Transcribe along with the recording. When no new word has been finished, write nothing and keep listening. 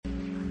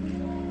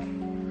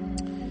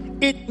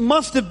It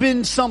must have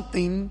been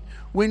something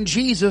when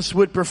Jesus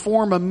would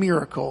perform a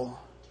miracle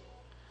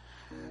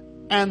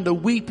and the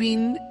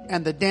weeping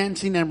and the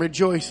dancing and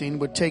rejoicing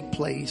would take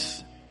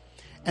place.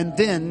 And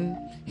then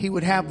he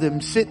would have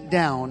them sit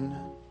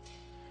down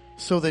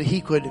so that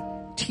he could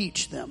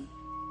teach them.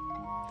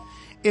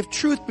 If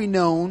truth be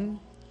known,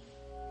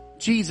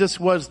 Jesus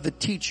was the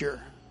teacher.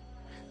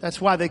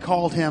 That's why they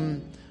called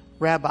him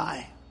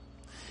Rabbi.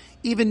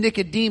 Even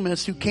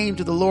Nicodemus, who came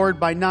to the Lord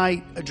by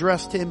night,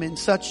 addressed him in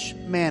such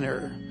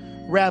manner,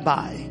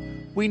 Rabbi,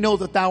 we know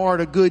that thou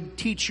art a good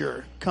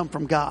teacher, come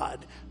from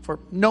God. For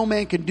no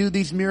man can do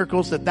these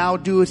miracles that thou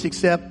doest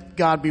except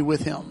God be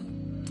with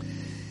him.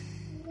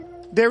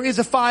 There is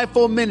a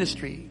fivefold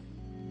ministry.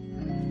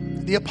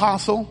 The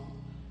apostle,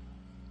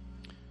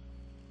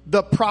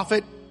 the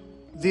prophet,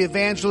 the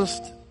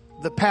evangelist,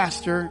 the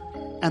pastor,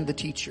 and the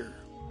teacher.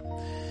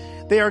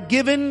 They are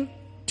given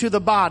to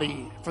the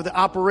body for the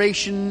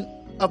operation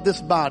of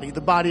this body,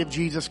 the body of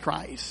Jesus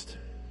Christ.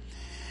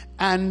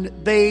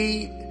 And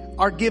they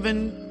are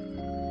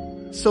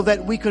given so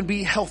that we can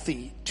be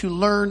healthy, to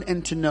learn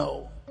and to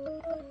know.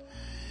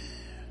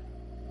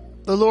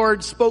 The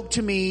Lord spoke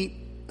to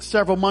me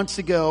several months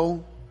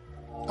ago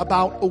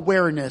about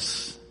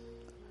awareness.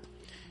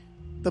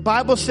 The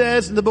Bible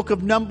says in the book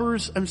of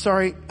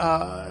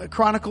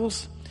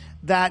Chronicles,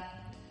 that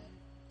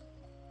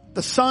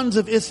the sons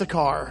of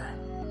Issachar,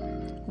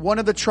 one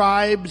of the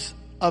tribes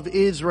of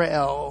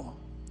Israel,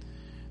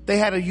 they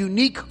had a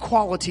unique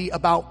quality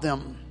about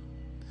them.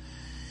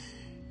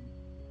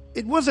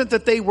 It wasn't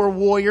that they were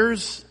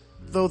warriors,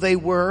 though they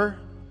were,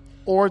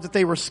 or that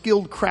they were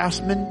skilled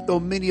craftsmen, though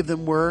many of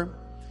them were.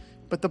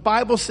 But the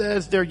Bible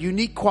says their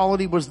unique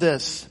quality was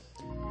this: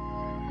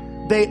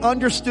 they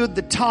understood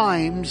the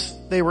times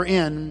they were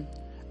in,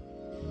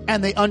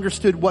 and they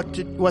understood what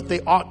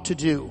they ought to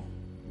do.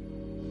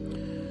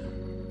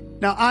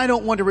 Now, I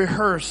don't want to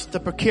rehearse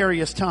the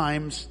precarious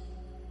times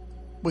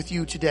with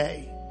you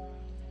today,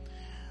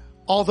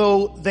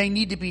 although they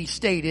need to be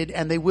stated,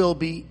 and they will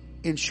be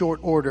in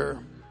short order.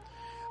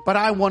 But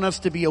I want us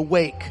to be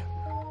awake.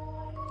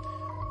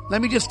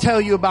 Let me just tell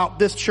you about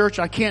this church.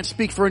 I can't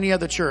speak for any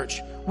other church.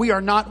 We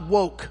are not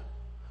woke,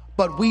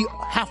 but we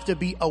have to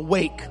be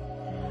awake.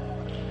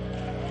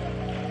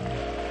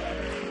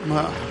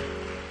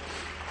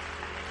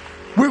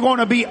 We're going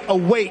to be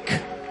awake.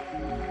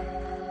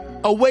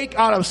 Awake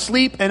out of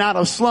sleep and out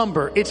of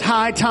slumber. It's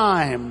high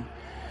time.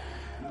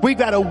 We've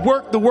got to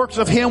work the works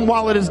of him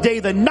while it is day.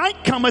 The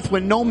night cometh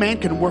when no man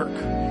can work.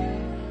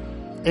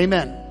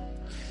 Amen.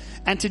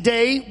 And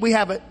today we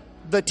have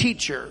the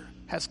teacher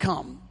has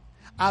come.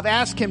 I've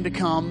asked him to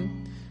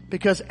come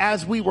because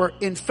as we were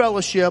in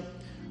fellowship,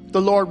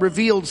 the Lord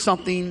revealed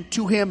something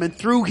to him and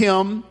through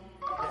him.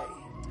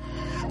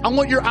 I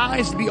want your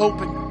eyes to be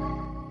open.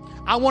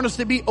 I want us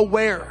to be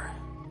aware.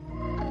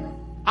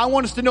 I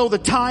want us to know the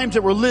times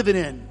that we're living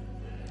in.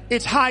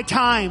 It's high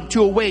time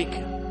to awake.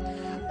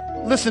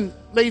 Listen,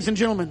 ladies and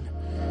gentlemen,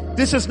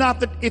 this is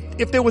not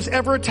if there was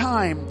ever a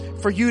time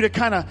for you to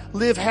kind of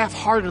live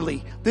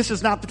half-heartedly, this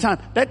is not the time.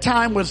 That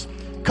time was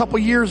a couple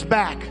years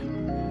back.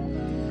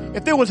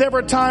 If there was ever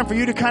a time for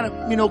you to kind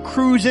of,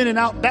 cruise in and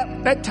out,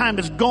 that time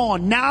is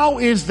gone. Now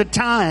is the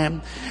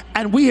time.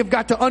 And we have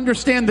got to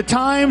understand the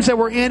times that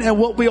we're in and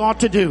what we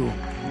ought to do.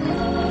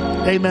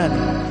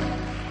 Amen.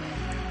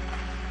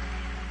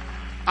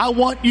 I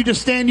want you to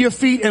stand to your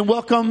feet and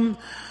welcome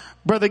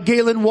Brother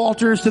Galen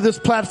Walters to this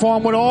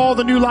platform. With all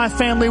the New Life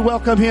family,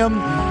 welcome him.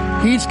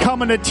 He's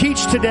coming to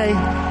teach today.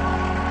 I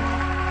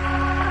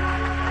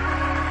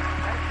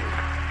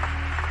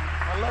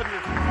love you.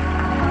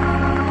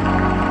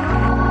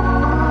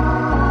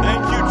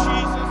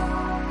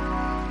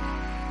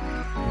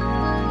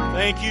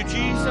 Thank you,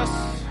 Jesus.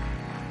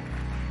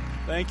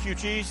 Thank you,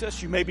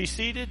 Jesus. You may be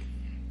seated.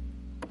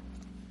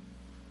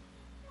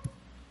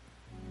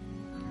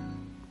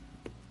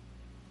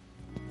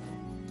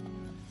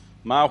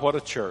 My, what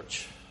a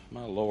church.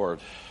 My Lord.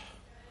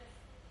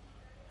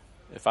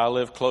 If I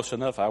lived close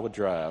enough, I would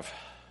drive.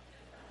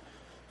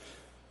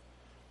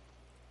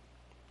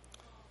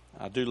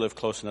 I do live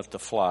close enough to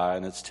fly,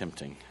 and it's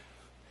tempting.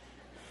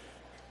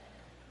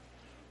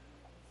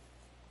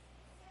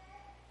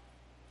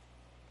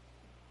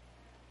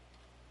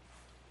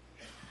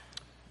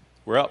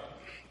 We're up.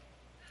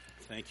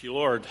 Thank you,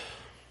 Lord.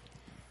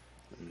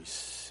 Let me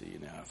see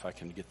now if I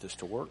can get this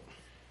to work.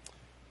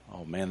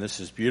 Oh, man, this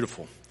is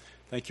beautiful.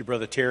 Thank you,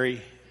 Brother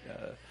Terry.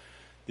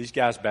 These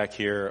guys back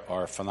here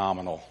are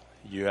phenomenal.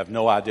 You have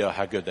no idea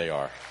how good they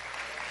are.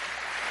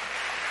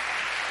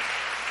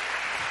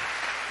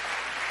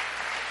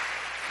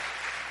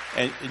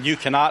 And you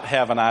cannot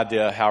have an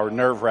idea how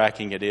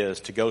nerve-wracking it is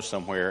to go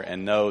somewhere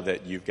and know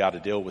that you've got to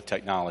deal with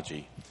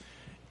technology.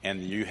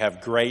 And you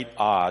have great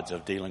odds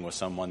of dealing with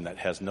someone that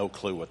has no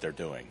clue what they're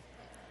doing.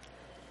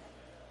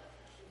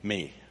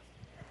 Me.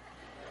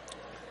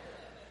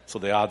 So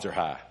the odds are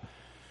high.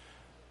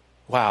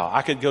 Wow,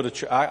 I could go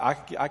to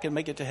I could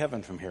make it to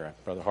heaven from here,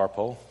 Brother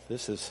Harpole.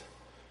 This is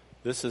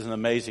an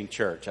amazing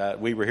church.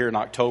 We were here in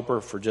October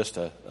for just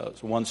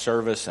one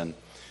service and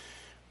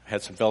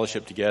had some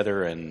fellowship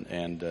together,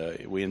 and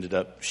we ended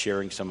up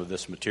sharing some of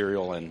this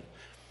material, and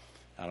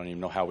I don't even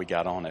know how we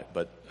got on it,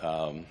 but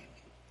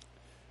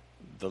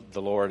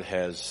the Lord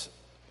has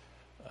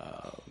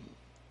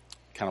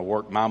kind of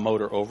worked my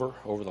motor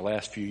over the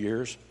last few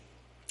years,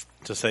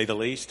 to say the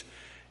least.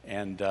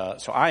 And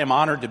so I am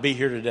honored to be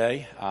here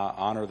today. I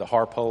honor the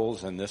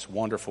Harpoles and this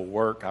wonderful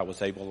work. I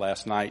was able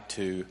last night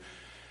to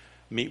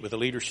meet with the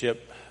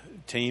leadership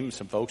team,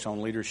 some folks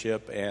on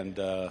leadership,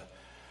 and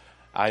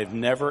I've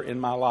never in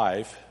my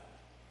life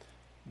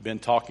been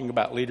talking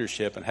about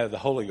leadership and had the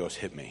Holy Ghost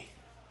hit me.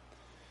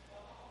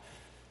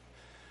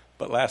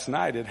 But last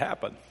night it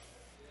happened.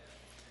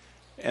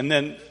 And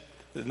then,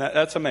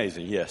 that's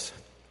amazing, yes.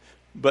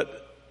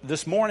 But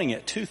this morning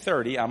at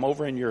 2:30, I'm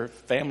over in your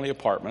family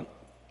apartment,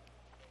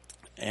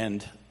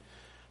 and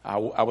I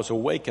was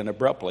awakened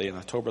abruptly, and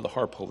I told Brother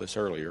Harpole this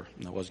earlier,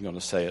 and I wasn't going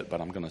to say it,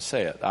 but I'm going to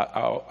say it.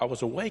 I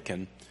was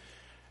awakened,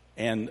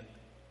 and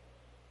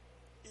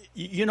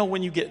you know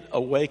when you get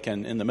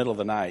awakened in the middle of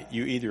the night,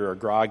 you either are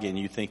groggy and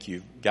you think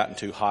you've gotten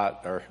too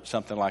hot or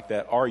something like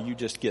that, or you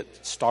just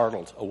get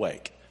startled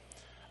awake.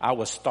 I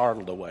was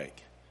startled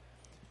awake.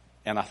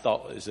 And I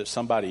thought, is it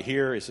somebody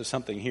here? Is there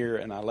something here?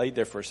 And I laid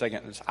there for a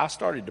second, and I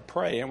started to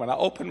pray. And when I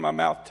opened my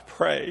mouth to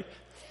pray,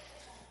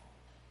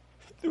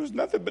 there was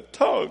nothing but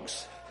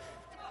tongues.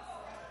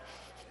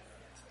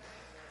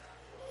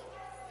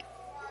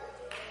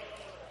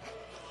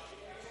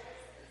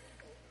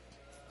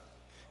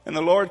 And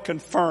the Lord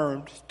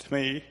confirmed to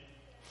me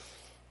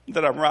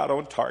that I'm right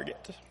on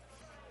target.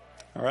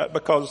 All right?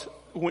 Because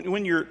when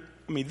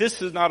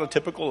this is not a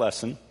typical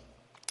lesson.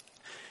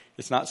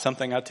 It's not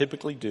something I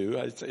typically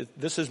do.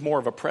 This is more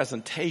of a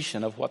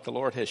presentation of what the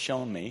Lord has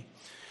shown me.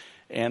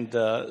 And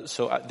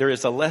there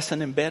is a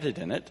lesson embedded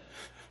in it,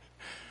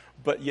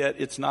 but yet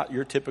it's not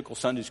your typical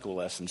Sunday school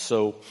lesson.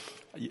 So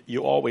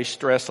you always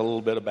stress a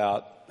little bit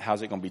about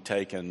how's it going to be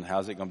taken,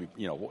 how's it going to be,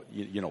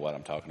 you know what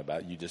I'm talking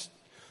about. You just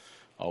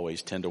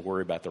always tend to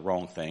worry about the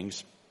wrong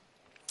things.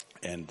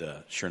 And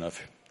sure enough,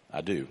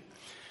 I do.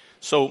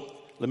 So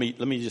let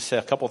me just say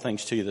a couple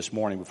things to you this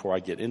morning before I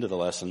get into the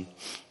lesson.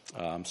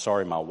 I'm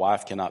sorry my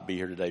wife cannot be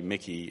here today.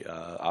 Mickey,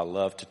 I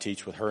love to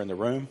teach with her in the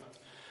room.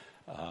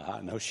 I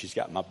know she's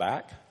got my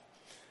back.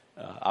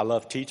 I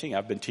love teaching.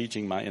 I've been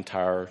teaching my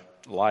entire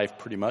life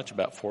pretty much,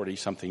 about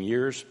 40-something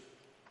years,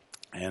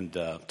 and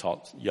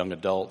taught young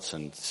adults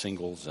and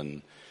singles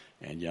and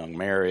young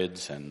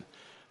marrieds, and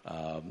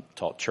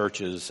taught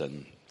churches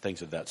and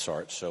things of that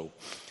sort. So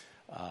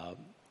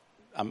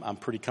I'm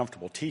pretty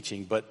comfortable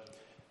teaching, but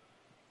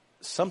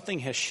something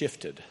has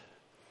shifted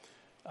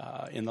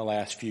in the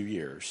last few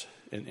years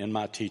in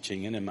my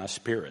teaching and in my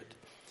spirit.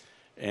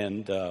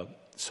 And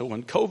so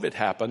when COVID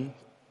happened,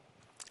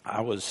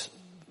 I was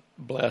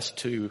blessed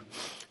to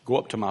go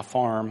up to my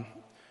farm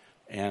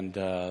and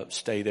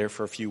stay there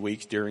for a few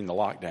weeks during the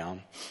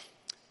lockdown.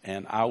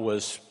 And I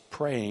was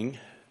praying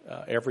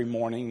every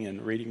morning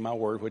and reading my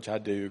word, which I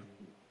do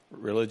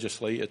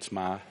religiously. It's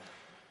my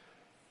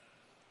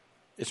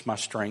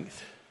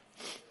strength.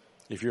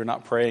 If you're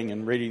not praying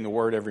and reading the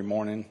word every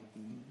morning,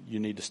 you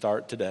need to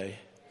start today,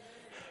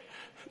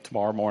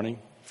 tomorrow morning,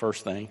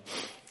 first thing,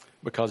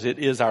 because it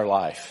is our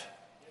life.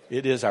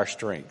 It is our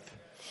strength.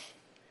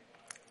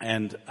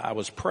 And I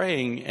was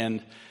praying,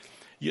 and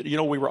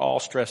we were all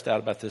stressed out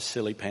about this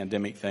silly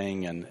pandemic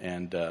thing,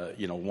 and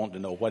wanting to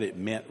know what it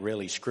meant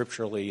really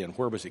scripturally and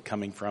where was it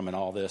coming from and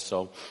all this.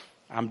 So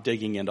I'm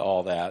digging into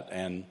all that,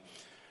 and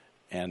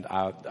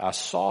I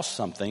saw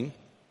something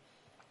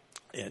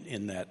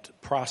in that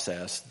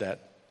process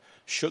that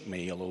shook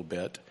me a little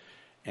bit.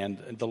 And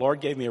the Lord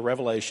gave me a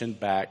revelation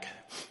back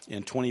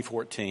in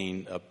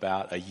 2014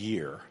 about a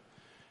year.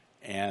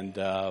 And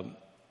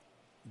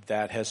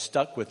that has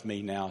stuck with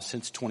me now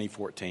since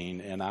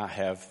 2014, and I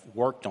have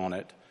worked on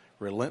it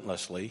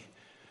relentlessly.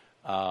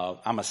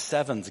 I'm a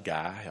sevens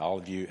guy. All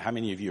of you, how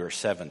many of you are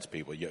sevens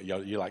people?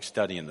 You like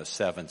studying the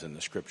sevens in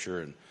the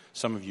scripture, and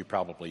some of you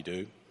probably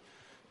do.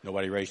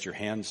 Nobody raised your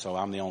hand, so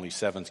I'm the only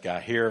sevens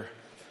guy here.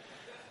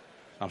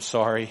 I'm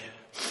sorry.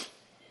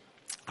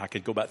 I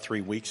could go about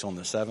 3 weeks on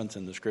the sevens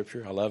in the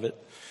scripture. I love it.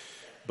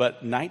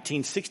 But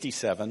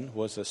 1967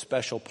 was a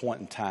special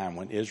point in time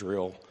when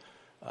Israel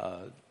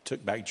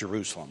took back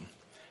Jerusalem.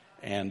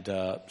 And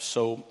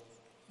so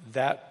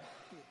that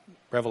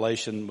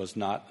revelation was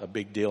not a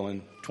big deal in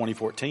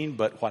 2014.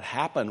 But what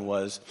happened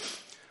was,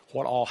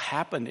 what all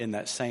happened in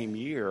that same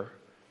year,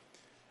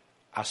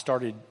 I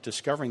started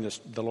discovering this.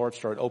 The Lord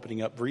started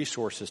opening up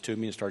resources to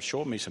me and started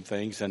showing me some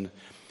things, and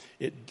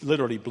it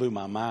literally blew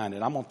my mind.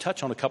 And I'm going to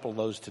touch on a couple of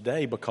those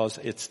today because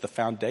it's the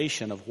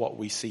foundation of what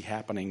we see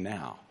happening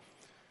now.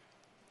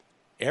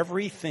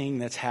 Everything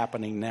that's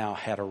happening now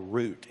had a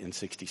root in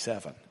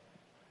 67.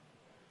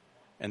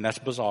 And that's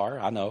bizarre,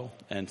 I know.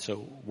 And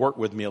so work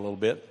with me a little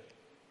bit,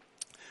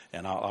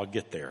 and I'll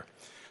get there.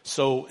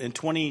 So in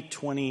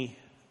 2020,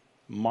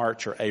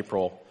 March or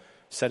April,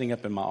 setting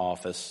up in my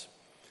office,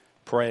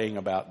 praying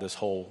about this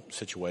whole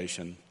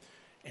situation,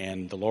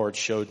 and the Lord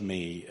showed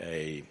me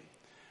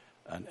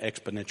an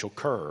exponential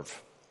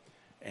curve.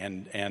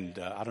 And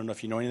I don't know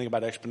if you know anything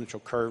about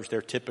exponential curves.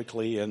 They're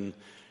typically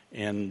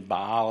in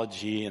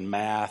biology and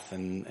math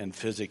and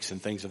physics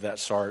and things of that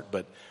sort.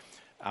 But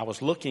I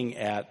was looking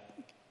at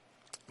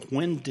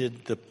when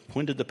did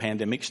the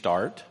pandemic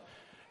start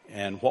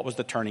and what was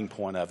the turning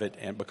point of it?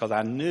 And because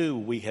I knew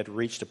we had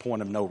reached a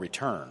point of no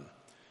return.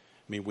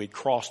 I mean, we'd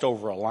crossed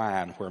over a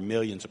line where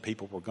millions of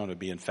people were going to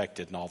be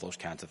infected and all those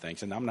kinds of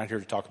things. And I'm not here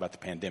to talk about the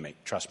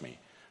pandemic. Trust me.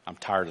 I'm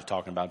tired of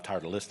talking about it. I'm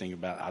tired of listening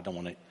about it. I don't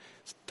want to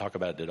talk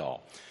about it at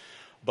all.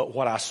 But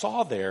what I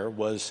saw there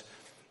was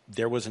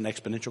an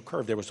exponential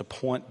curve. There was a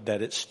point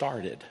that it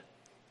started,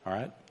 all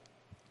right?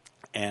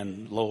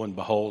 And lo and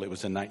behold, it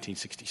was in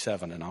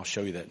 1967, and I'll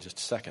show you that in just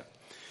a second.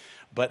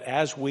 But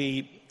as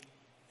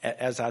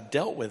I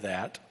dealt with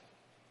that,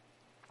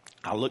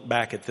 I looked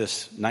back at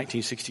this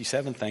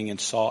 1967 thing and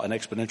saw an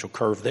exponential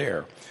curve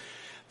there.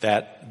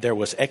 That there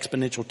was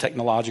exponential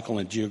technological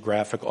and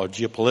geographic or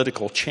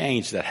geopolitical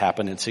change that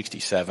happened in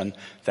 67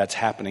 that's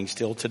happening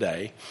still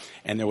today.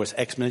 And there was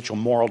exponential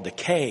moral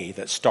decay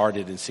that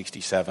started in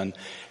 67,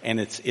 and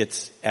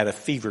it's at a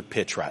fevered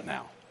pitch right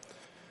now.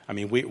 I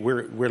mean,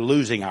 we're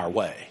losing our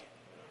way.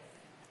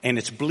 And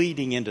it's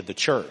bleeding into the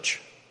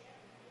church.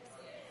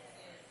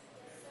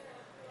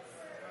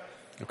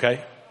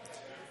 Okay?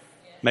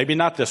 Maybe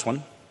not this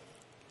one.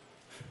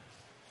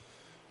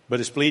 But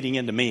it's bleeding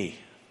into me.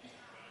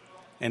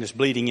 And it's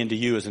bleeding into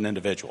you as an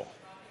individual.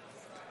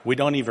 We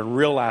don't even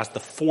realize the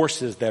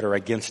forces that are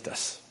against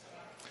us.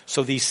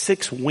 So these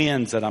 6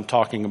 winds that I'm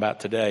talking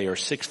about today, or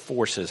 6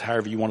 forces,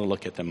 however you want to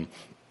look at them,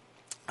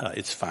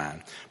 it's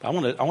fine. But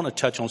I want to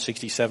touch on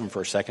 67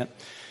 for a second.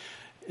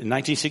 In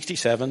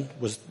 1967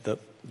 was the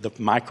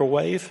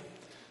microwave,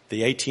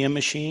 the ATM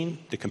machine,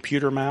 the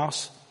computer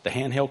mouse, the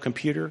handheld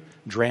computer,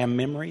 DRAM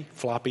memory,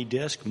 floppy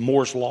disk,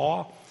 Moore's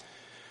Law,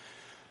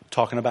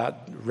 talking about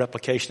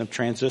replication of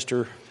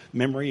transistor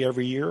memory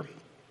every year.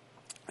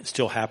 It's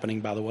still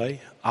happening, by the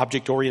way.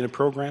 Object-oriented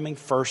programming,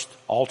 first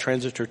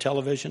all-transistor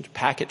televisions,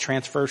 packet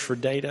transfers for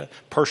data,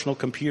 personal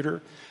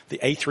computer, the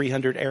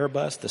A300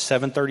 Airbus, the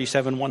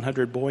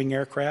 737-100 Boeing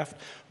aircraft.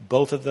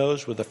 Both of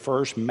those were the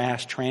first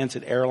mass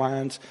transit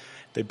airlines.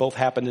 They both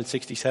happened in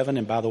 67.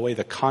 And by the way,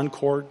 the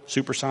Concorde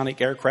supersonic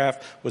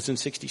aircraft was in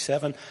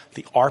 67.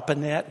 The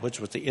ARPANET, which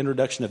was the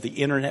introduction of the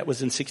internet,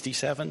 was in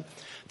 67.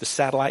 The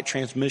satellite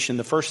transmission,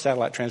 the first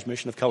satellite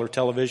transmission of color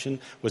television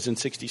was in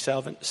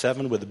 67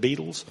 with the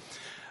Beatles.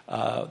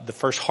 The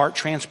first heart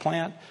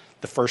transplant,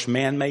 the first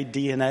man-made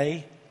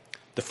DNA,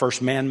 the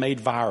first man-made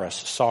virus,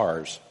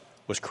 SARS,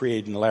 was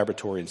created in the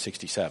laboratory in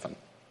 67.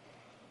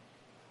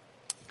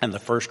 And the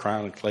first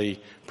cryogenically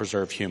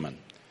preserved human.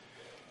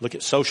 Look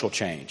at social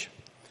change.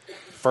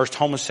 First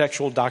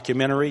homosexual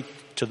documentary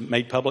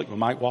made public with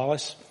Mike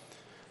Wallace.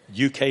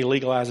 UK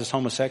legalizes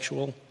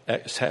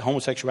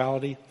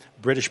homosexuality.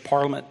 British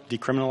Parliament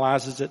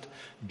decriminalizes it.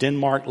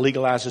 Denmark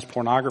legalizes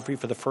pornography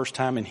for the first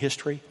time in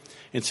history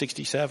in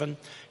 67.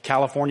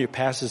 California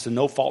passes the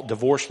no-fault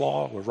divorce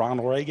law with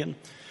Ronald Reagan.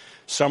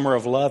 Summer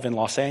of Love in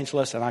Los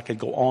Angeles, and I could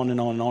go on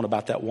and on and on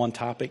about that one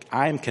topic.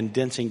 I am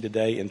condensing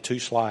today in 2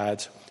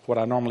 slides what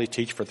I normally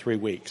teach for 3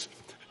 weeks.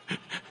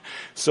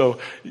 So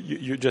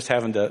you're just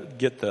having to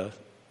get the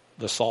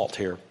salt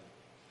here.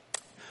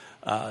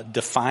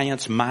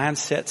 Defiance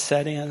mindset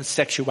set in.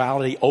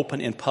 Sexuality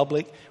open in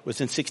public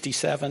was in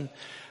 67.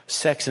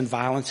 Sex and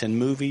violence in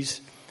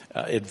movies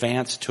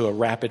advanced to a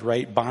rapid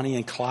rate. Bonnie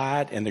and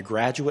Clyde and The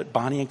Graduate.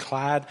 Bonnie and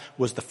Clyde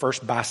was the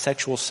first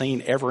bisexual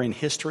scene ever in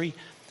history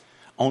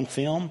on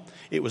film.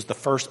 It was the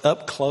first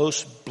up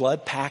close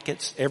blood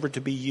packets ever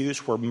to be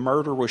used where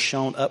murder was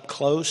shown up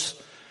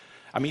close.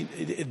 I mean,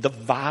 the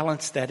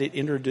violence that it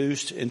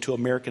introduced into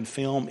American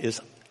film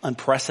is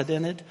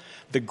unprecedented.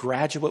 The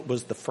Graduate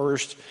was the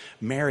first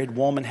married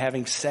woman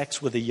having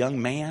sex with a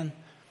young man.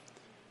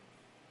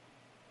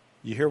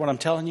 You hear what I'm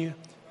telling you?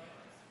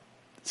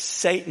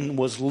 Satan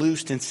was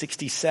loosed in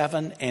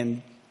 67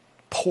 and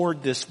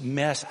poured this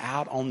mess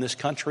out on this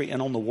country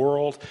and on the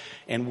world.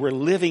 And we're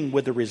living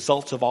with the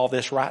results of all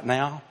this right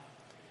now.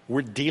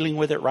 We're dealing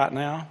with it right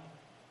now.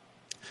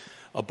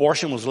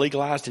 Abortion was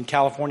legalized in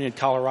California and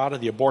Colorado.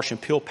 The abortion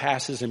pill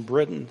passes in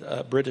Britain,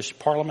 British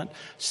Parliament.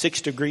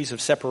 6 degrees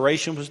of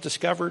separation was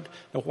discovered.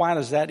 Now, why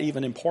is that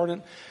even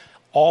important?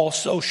 All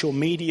social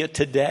media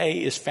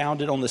today is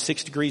founded on the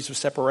 6 degrees of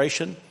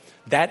separation.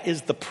 That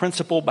is the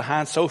principle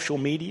behind social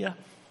media.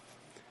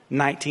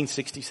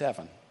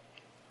 1967.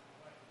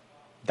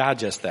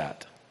 Digest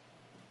that.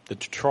 The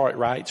Detroit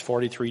riots,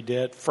 43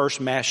 dead. First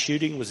mass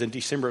shooting was in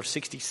December of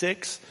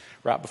 66.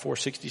 Right before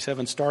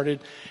 67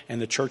 started,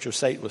 and the Church of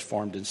Satan was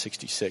formed in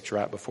 66,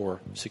 right before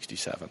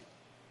 67.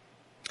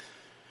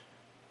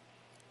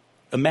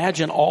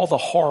 Imagine all the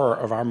horror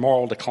of our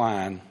moral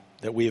decline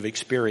that we have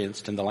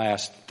experienced in the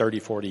last 30,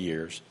 40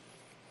 years.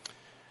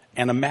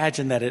 And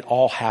imagine that it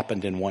all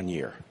happened in 1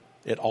 year.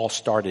 It all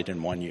started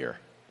in 1 year.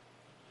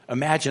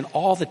 Imagine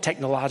all the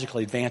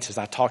technological advances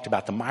I talked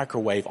about, the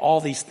microwave,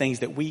 all these things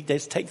that we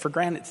just take for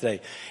granted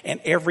today.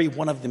 And every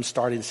one of them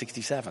started in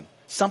 67.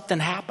 Something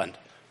happened.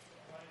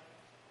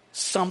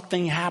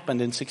 Something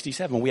happened in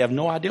 67. We have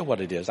no idea what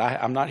it is.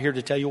 I'm not here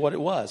to tell you what it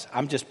was.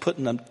 I'm just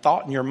putting a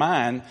thought in your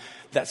mind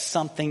that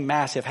something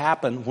massive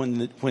happened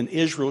when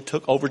Israel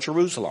took over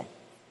Jerusalem.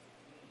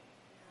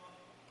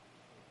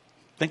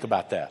 Think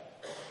about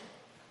that.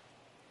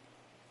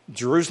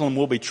 Jerusalem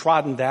will be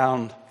trodden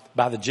down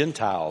by the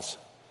Gentiles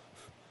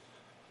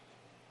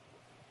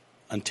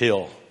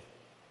until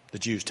the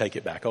Jews take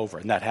it back over.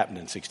 And that happened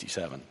in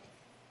 67.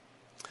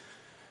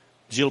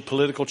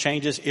 Geopolitical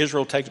changes.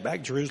 Israel takes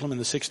back Jerusalem in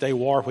the 6-Day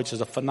War, which is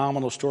a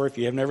phenomenal story. If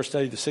you have never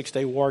studied the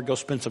 6-Day War, go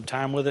spend some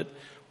time with it.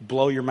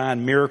 Blow your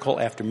mind. Miracle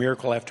after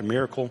miracle after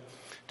miracle.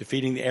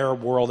 Defeating the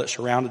Arab world that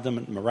surrounded them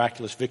in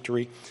miraculous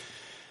victory.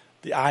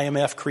 The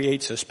IMF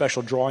creates a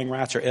special drawing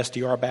rights or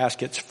SDR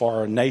baskets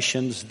for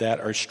nations that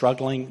are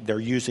struggling. They're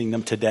using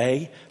them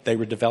today. They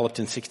were developed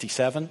in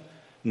 67,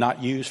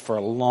 not used for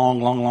a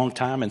long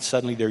time, and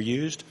suddenly they're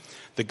used.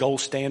 The gold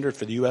standard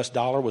for the U.S.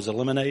 dollar was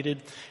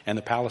eliminated, and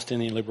the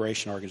Palestinian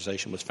Liberation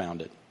Organization was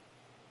founded.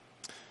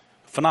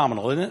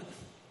 Phenomenal, isn't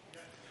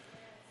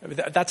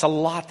it? That's a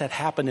lot that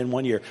happened in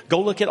 1 year.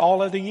 Go look at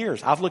all other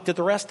years. I've looked at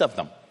the rest of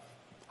them.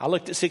 I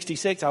looked at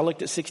 66, I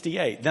looked at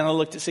 68, then I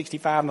looked at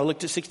 65, and I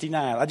looked at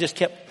 69. I just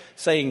kept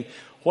saying,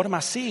 what am I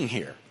seeing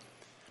here?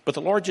 But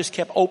the Lord just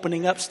kept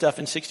opening up stuff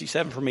in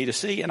 67 for me to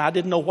see, and I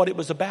didn't know what it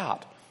was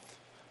about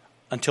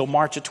until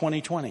March of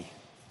 2020.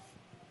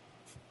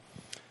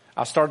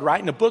 I started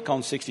writing a book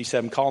on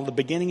 67 called The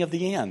Beginning of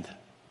the End.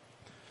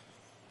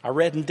 I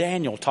read in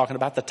Daniel talking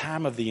about the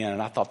time of the end,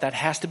 and I thought that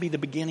has to be the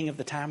beginning of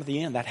the time of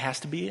the end. That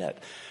has to be it.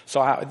 So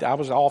I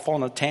was off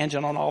on a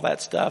tangent on all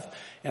that stuff,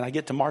 and I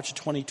get to March of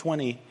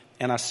 2020,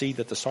 and I see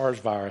that the SARS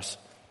virus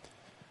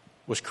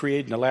was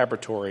created in a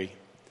laboratory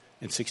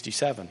in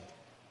 67.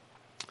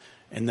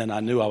 And then I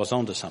knew I was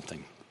onto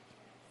something.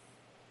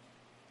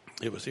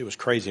 It was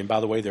crazy. And by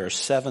the way, there are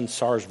 7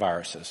 SARS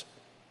viruses.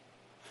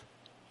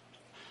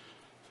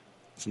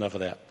 That's enough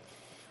of that.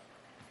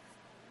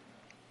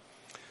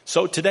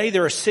 So today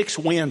there are 6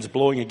 winds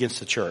blowing against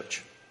the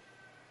church.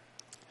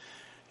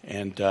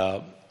 And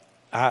how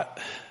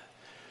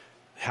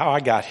I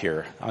got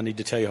here, I need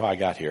to tell you how I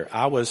got here.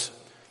 I was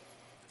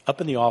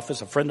up in the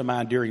office, a friend of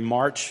mine during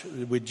March,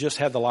 we'd just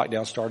had the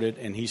lockdown started,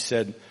 and he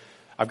said,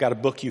 I've got a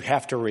book you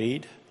have to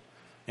read.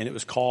 And it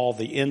was called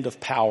The End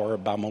of Power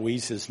by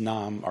Moises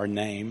Naim, or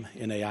Naim,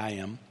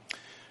 N-A-I-M.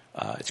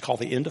 It's called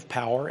The End of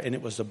Power, and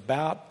it was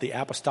about the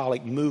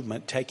apostolic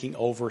movement taking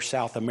over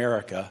South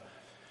America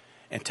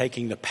and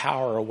taking the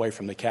power away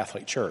from the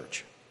Catholic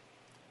Church.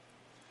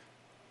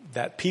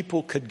 That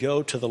people could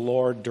go to the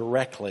Lord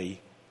directly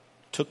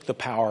took the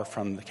power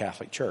from the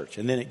Catholic Church.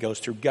 And then it goes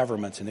through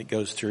governments, and it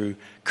goes through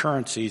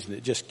currencies, and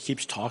it just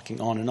keeps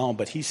talking on and on.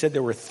 But he said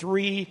there were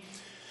three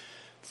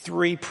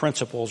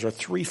principles, or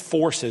 3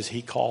 forces,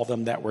 he called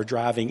them, that were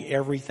driving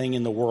everything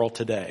in the world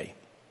today.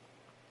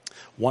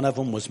 One of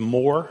them was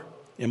more,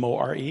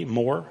 M-O-R-E,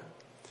 more,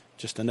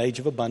 just an age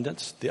of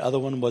abundance. The other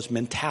one was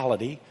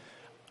mentality.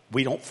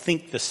 We don't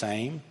think the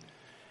same.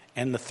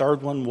 And the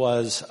third one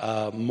was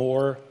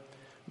more,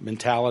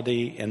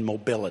 mentality, and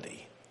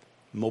mobility.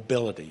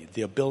 Mobility,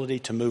 the ability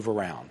to move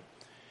around.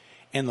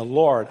 And the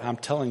Lord, I'm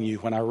telling you,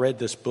 when I read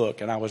this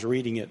book, and I was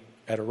reading it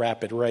at a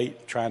rapid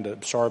rate, trying to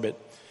absorb it,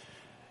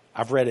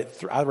 I read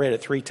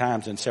it 3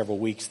 times in several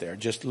weeks there,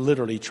 just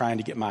literally trying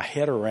to get my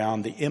head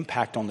around the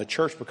impact on the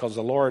church, because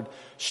the Lord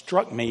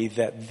struck me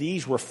that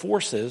these were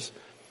forces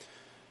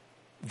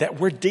that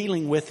we're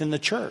dealing with in the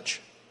church.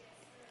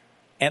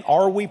 And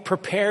are we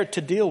prepared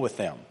to deal with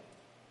them?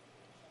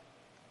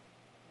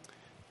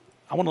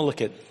 I want to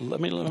look at, let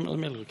me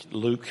look at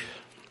Luke.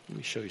 Let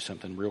me show you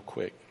something real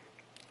quick.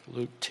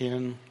 Luke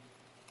 10.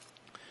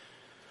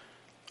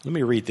 Let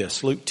me read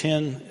this. Luke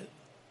 10,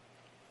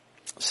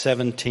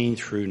 17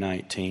 through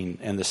 19.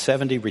 And the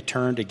 70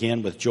 returned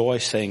again with joy,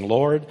 saying,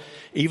 Lord,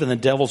 even the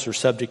devils are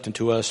subject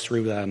unto us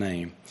through thy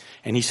name.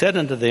 And he said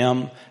unto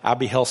them, I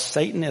beheld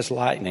Satan as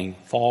lightning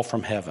fall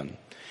from heaven.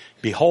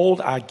 Behold,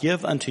 I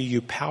give unto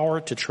you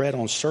power to tread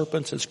on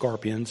serpents and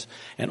scorpions,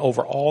 and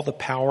over all the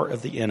power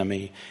of the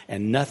enemy,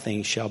 and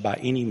nothing shall by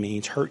any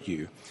means hurt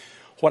you.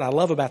 What I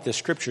love about this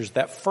scripture is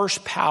that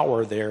first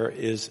power there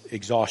is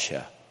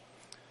exousia,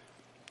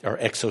 or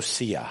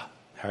exousia,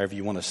 however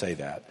you want to say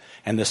that.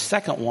 And the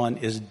second one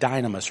is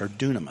dynamis, or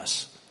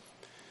dunamis.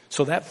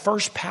 So that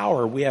first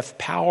power, we have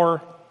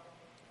power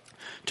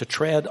to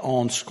tread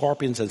on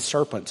scorpions and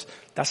serpents.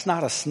 That's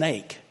not a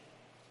snake.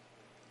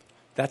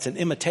 That's an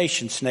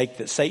imitation snake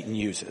that Satan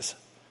uses.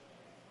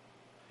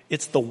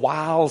 It's the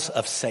wiles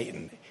of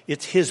Satan.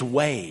 It's his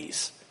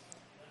ways.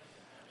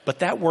 But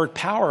that word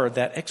power,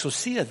 that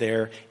exousia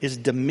there, is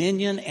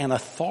dominion and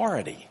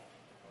authority.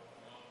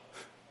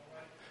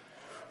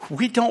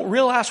 We don't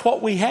realize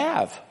what we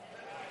have.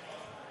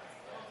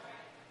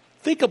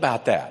 Think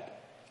about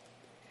that.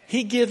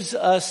 He gives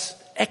us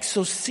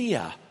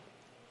exousia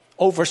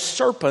over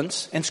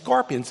serpents and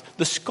scorpions.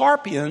 The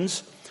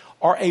scorpions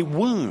are a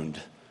wound.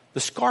 The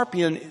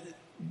scorpion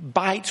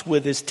bites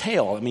with his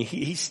tail. I mean,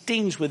 he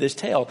stings with his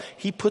tail.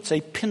 He puts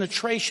a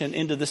penetration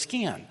into the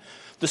skin.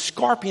 The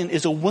scorpion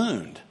is a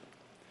wound.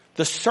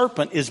 The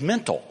serpent is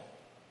mental.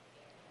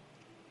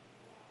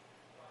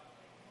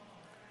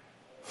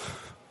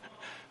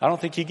 I don't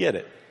think you get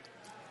it.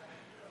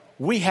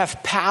 We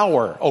have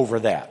power over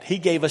that. He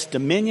gave us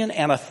dominion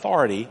and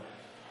authority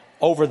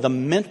over the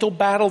mental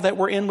battle that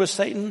we're in with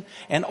Satan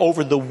and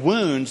over the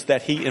wounds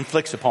that he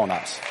inflicts upon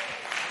us.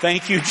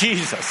 Thank you,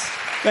 Jesus.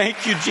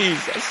 Thank you,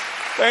 Jesus.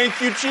 Thank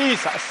you,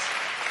 Jesus.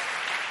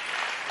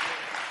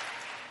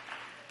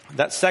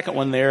 That second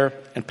one there,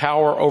 and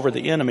power over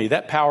the enemy,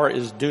 that power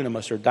is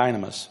dunamis or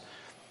dynamis.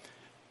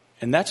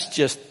 And that's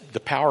just the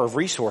power of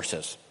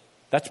resources.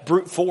 That's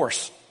brute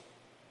force.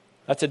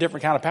 That's a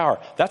different kind of power.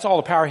 That's all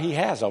the power he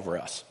has over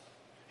us.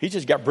 He's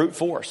just got brute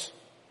force.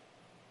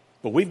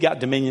 But we've got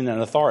dominion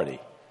and authority.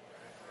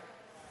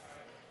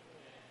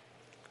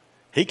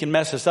 He can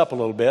mess us up a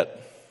little bit,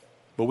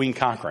 but we can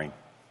conquer him.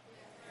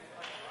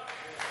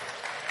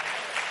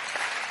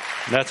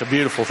 That's a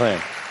beautiful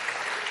thing.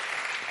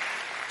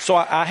 So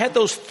I had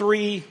those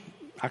three,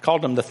 I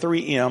called them the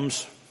 3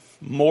 M's,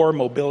 more,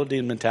 mobility,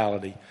 and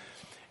mentality.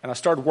 And I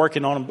started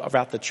working on them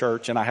about the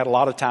church, and I had a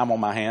lot of time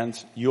on my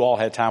hands. You all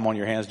had time on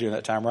your hands during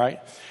that time, right?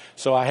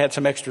 So I had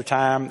some extra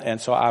time,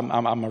 and so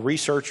I'm a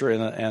researcher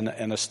and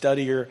a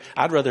studier.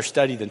 I'd rather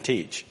study than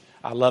teach.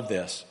 I love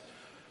this.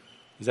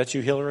 Is that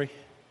you, Hillary?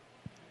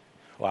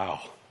 Wow.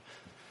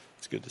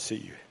 It's good to see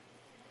you.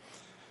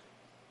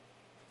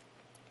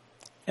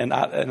 And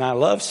I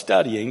love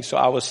studying, so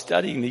I was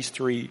studying these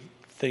 3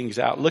 things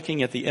out,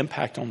 looking at the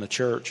impact on the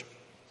church.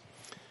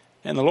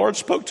 And the Lord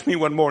spoke to me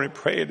one morning,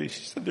 praying, and he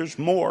said, there's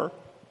more.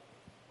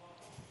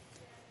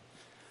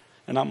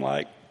 And I'm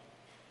like,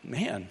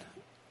 man,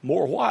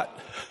 more what?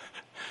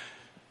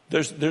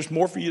 There's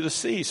more for you to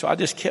see. So I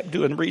just kept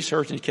doing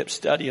research and kept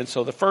studying.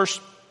 So the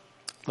first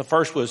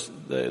was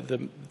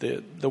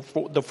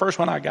the first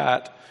one I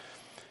got.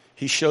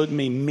 He showed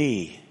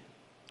me,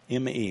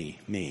 M-E,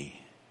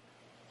 me,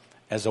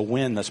 as a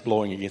wind that's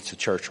blowing against the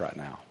church right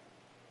now.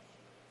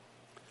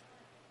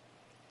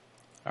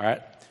 All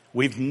right.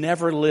 We've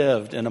never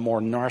lived in a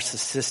more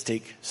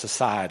narcissistic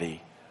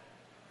society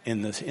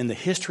in the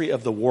history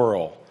of the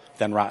world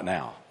than right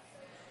now.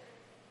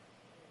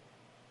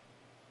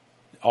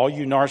 All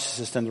you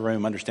narcissists in the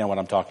room understand what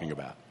I'm talking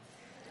about.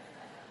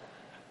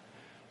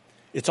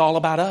 It's all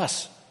about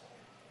us.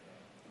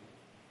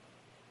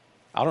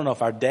 I don't know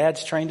if our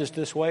dads trained us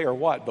this way or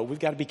what, but we've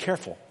got to be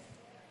careful.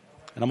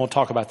 And I'm going to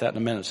talk about that in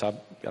a minute, so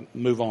I've got to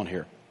move on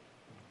here.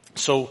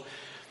 So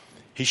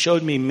he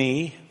showed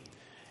me,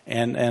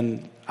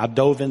 and I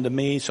dove into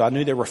me, so I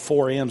knew there were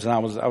 4 M's, and I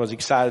was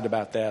excited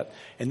about that.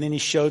 And then he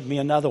showed me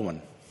another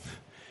one.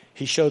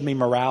 He showed me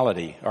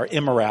morality or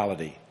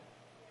immorality.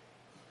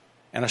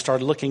 And I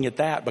started looking at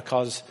that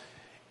because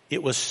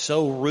it was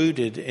so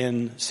rooted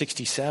in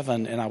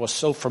 67, and I was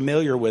so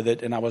familiar with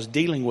it, and I was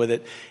dealing with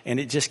it, and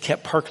it just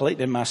kept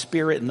percolating in my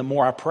spirit. And the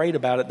more I prayed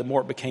about it, the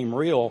more it became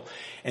real.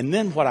 And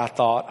then what I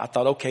thought,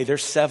 okay,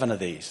 there's 7 of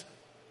these.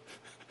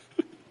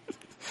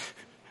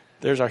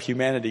 There's our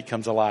humanity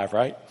comes alive,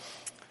 right?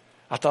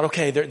 I thought,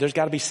 okay, there's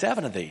got to be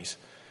 7 of these.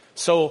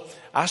 So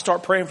I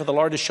start praying for the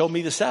Lord to show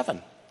me the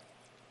 7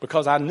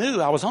 because I knew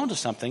I was onto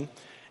something,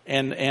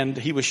 and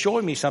he was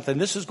showing me something.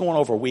 This is going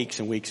over weeks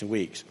and weeks and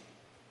weeks.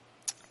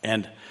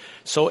 And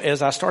so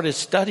as I started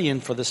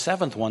studying for the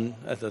 7th one,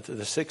 the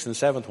 6th and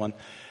 7th one,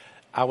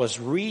 I was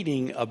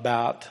reading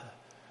about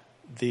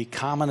the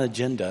common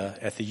agenda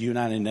at the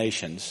United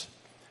Nations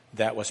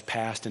that was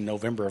passed in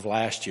November of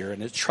last year.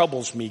 And it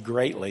troubles me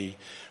greatly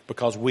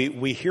because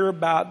we hear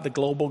about the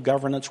global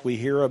governance. We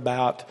hear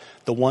about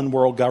the one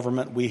world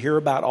government. We hear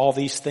about all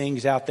these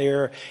things out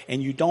there,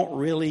 and you don't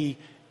really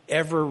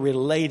ever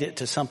relate it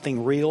to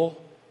something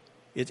real.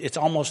 It's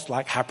almost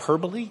like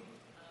hyperbole.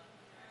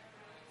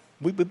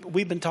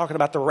 We've been talking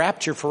about the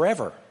rapture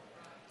forever.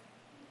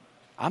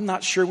 I'm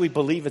not sure we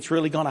believe it's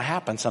really going to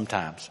happen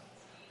sometimes.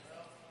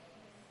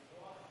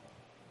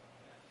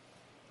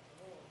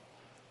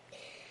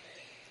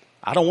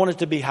 I don't want it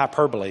to be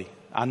hyperbole.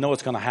 I know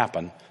it's going to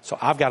happen, so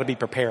I've got to be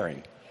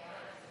preparing.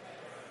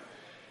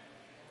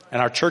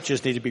 And our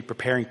churches need to be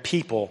preparing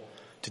people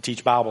to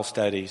teach Bible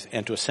studies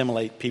and to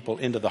assimilate people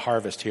into the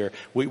harvest here.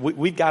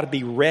 We've got to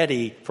be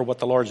ready for what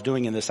the Lord's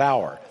doing in this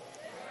hour.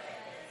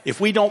 If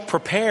we don't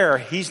prepare,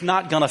 He's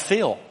not going to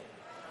fill.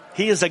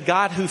 He is a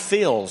God who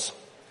fills.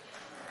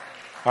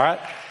 All right?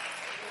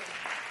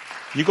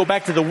 You go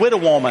back to the widow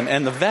woman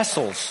and the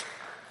vessels.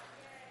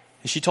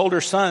 And she told her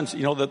sons,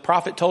 the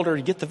prophet told her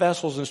to get the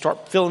vessels and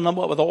start filling them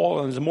up with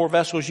oil. And the more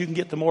vessels you can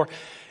get, the more.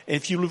 And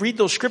if you read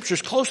those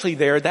scriptures closely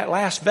there, that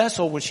last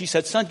vessel, when she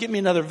said, son, get me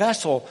another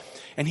vessel.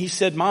 And he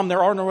said, Mom,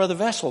 there are no other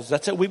vessels.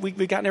 That's it.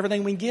 We've gotten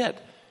everything we can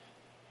get.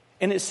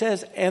 And it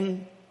says,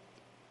 and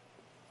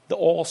the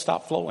oil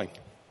stopped flowing.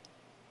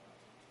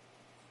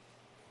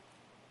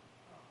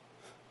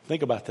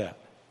 Think about that.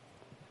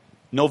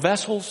 No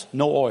vessels,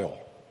 no oil.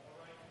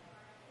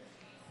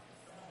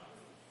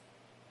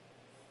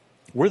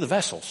 We're the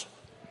vessels.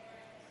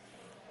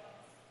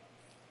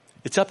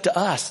 It's up to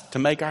us to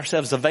make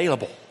ourselves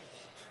available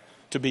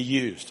to be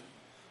used.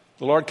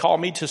 The Lord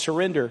called me to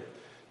surrender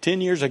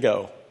 10 years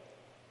ago.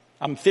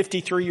 I'm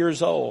 53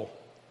 years old.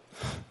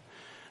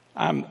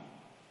 I've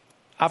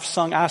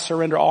sung I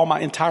Surrender All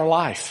my entire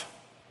life.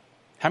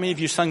 How many of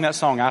you sung that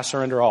song, I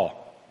Surrender All?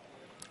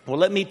 Well,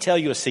 let me tell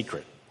you a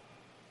secret.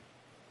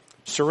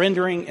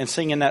 Surrendering and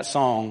singing that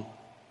song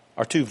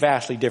are two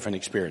vastly different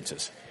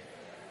experiences.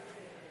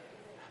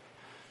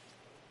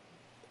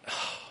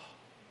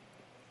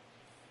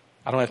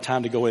 I don't have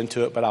time to go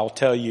into it, but I'll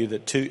tell you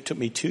that it took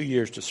me 2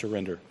 years to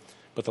surrender.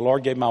 But the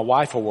Lord gave my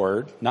wife a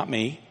word, not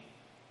me.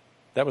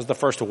 That was the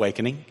first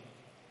awakening.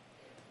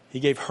 He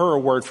gave her a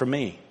word from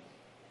me.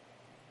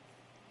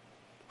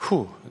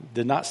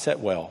 Did not set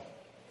well.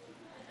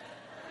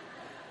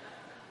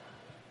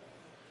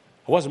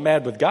 I wasn't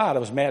mad with God, I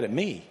was mad at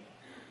me.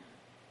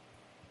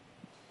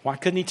 Why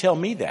couldn't he tell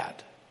me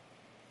that?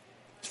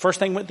 The first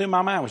thing went through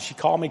my mind when she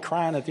called me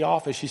crying at the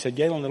office. She said,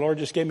 Galen, the Lord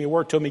just gave me a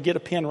word, told me, get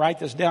a pen, write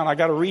this down. I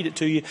got to read it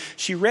to you.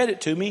 She read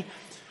it to me.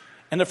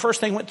 And the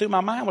first thing went through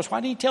my mind was, why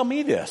didn't he tell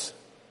me this?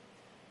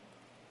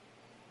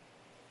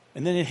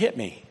 And then it hit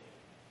me.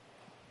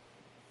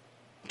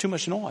 Too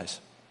much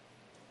noise.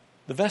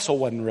 The vessel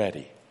wasn't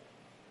ready.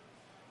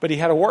 But he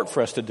had a work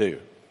for us to do.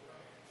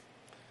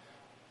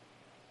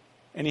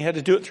 And he had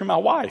to do it through my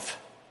wife.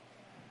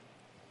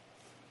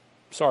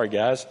 Sorry,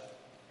 guys.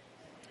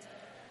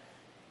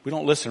 We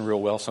don't listen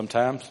real well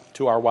sometimes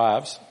to our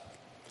wives.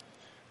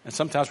 And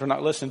sometimes we're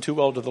not listening too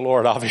well to the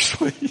Lord,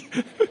 obviously.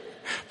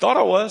 Thought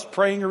I was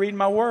praying and reading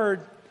my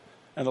word.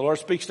 And the Lord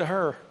speaks to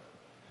her.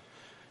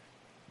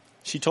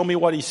 She told me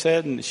what he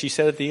said, and she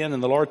said at the end,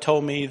 and the Lord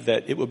told me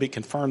that it would be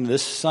confirmed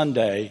this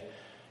Sunday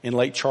in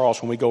Lake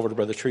Charles when we go over to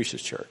Brother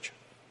Teresa's church.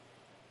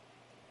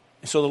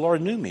 And so the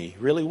Lord knew me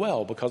really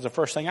well, because the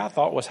first thing I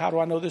thought was, how do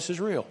I know this is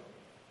real?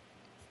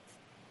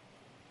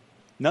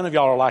 None of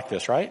y'all are like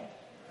this, right?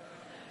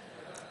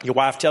 Your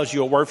wife tells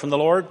you a word from the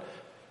Lord.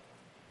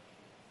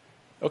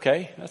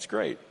 Okay, that's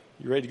great.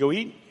 You ready to go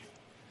eat?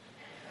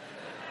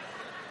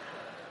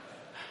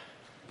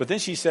 But then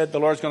she said the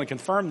Lord's going to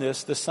confirm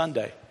this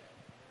Sunday.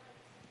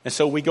 And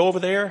so we go over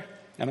there,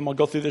 and I'm going to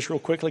go through this real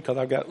quickly because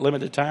I've got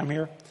limited time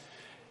here.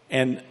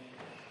 And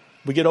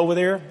we get over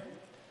there.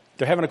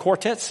 They're having a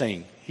quartet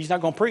sing. He's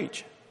not going to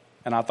preach.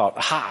 And I thought,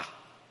 aha,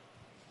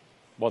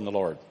 wasn't the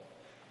Lord.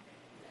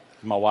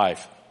 My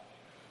wife.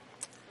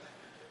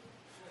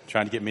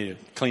 Trying to get me to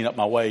clean up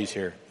my ways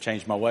here,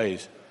 change my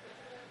ways.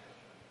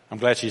 I'm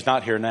glad she's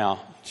not here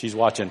now. She's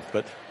watching,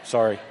 but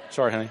sorry,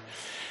 honey.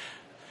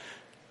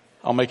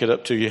 I'll make it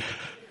up to you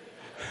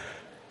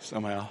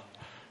somehow.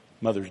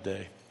 Mother's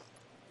Day.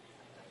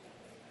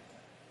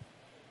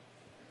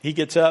 He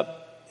gets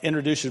up,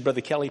 introduces Brother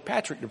Kelly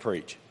Patrick to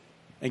preach,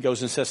 and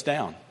goes and sits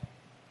down.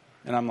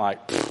 And I'm like,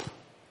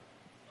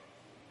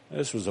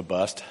 this was a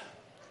bust.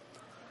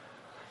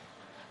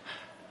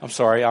 I'm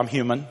sorry, I'm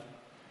human,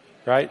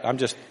 right? I'm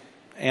just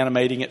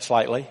animating it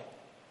slightly,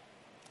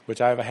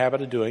 which I have a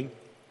habit of doing.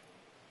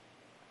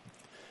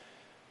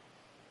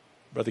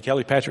 Brother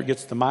Kelly Patrick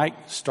gets the mic,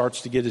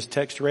 starts to get his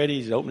text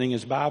ready. He's opening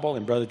his Bible,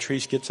 and Brother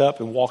Treese gets up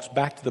and walks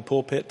back to the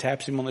pulpit,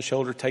 taps him on the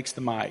shoulder, takes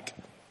the mic.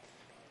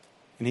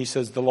 And he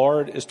says, the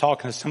Lord is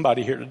talking to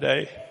somebody here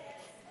today.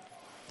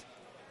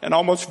 And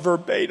almost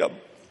verbatim,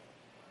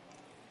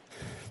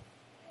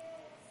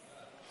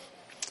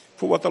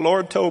 for what the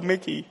Lord told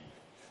Mickey,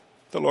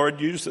 the Lord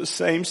used the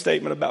same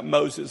statement about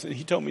Moses. And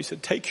he told me, he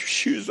said, take your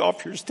shoes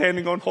off, you're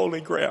standing on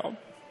holy ground.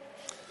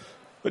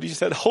 But he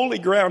said, holy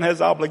ground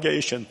has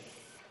obligation.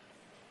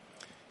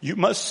 You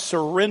must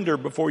surrender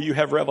before you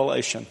have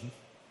revelation.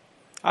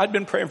 I'd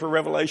been praying for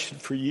revelation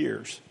for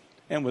years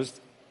and was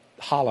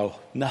hollow,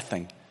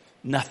 nothing.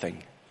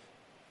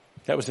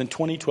 That was in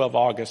 2012,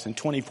 August. In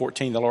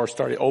 2014, the Lord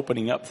started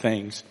opening up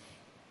things.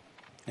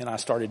 And I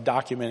started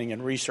documenting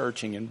and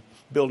researching and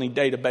building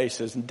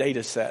databases and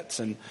data sets.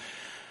 And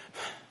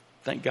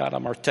thank God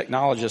I'm a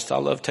technologist. I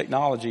love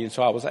technology. And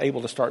so I was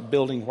able to start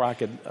building where I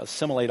could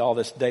assimilate all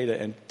this data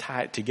and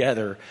tie it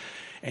together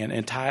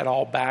and tie it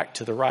all back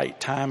to the right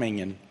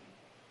timing.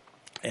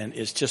 And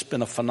it's just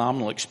been a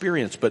phenomenal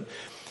experience. But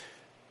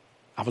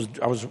I'm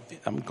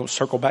going to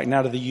circle back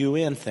now to the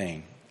UN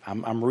thing.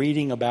 I'm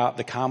reading about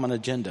the Common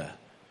Agenda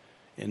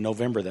in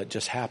November that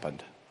just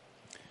happened.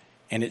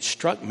 And it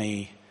struck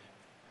me,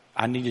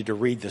 I needed to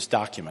read this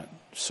document.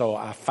 So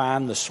I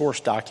find the source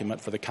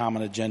document for the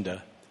Common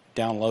Agenda,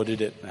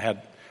 downloaded it, and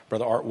had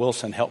Brother Art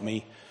Wilson help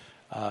me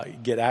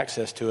get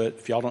access to it.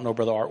 If y'all don't know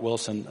Brother Art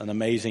Wilson, an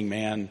amazing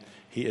man.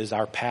 He is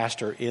our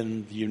pastor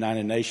in the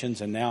United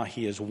Nations, and now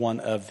he is one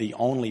of the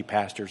only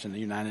pastors in the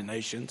United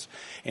Nations,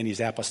 and he's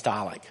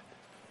apostolic.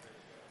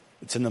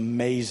 It's an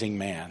amazing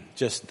man,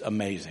 just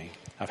amazing.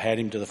 I've had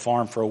him to the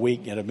farm for a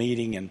week at a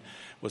meeting and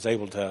was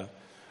able to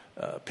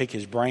pick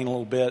his brain a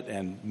little bit.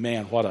 And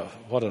man,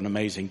 what an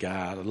amazing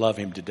guy. I love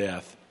him to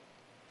death.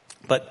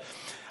 But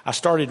I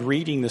started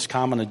reading this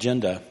Common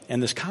Agenda,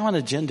 and this Common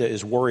Agenda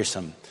is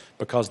worrisome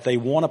because they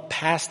want to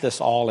pass this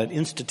all and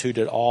institute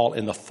it all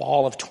in the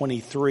fall of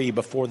 23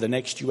 before the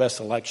next U.S.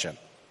 election.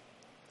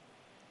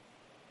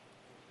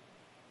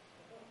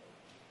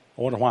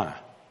 I wonder why.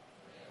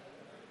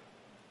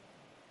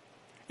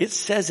 It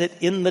says it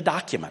in the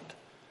document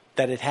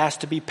that it has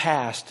to be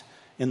passed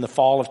in the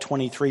fall of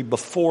 23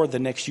 before the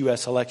next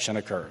U.S. election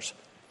occurs.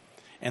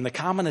 And the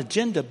common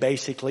agenda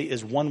basically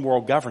is one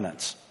world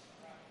governance.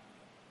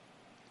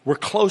 We're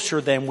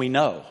closer than we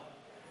know.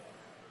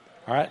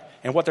 All right?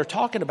 And what they're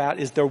talking about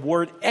is the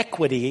word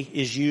equity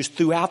is used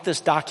throughout this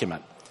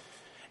document.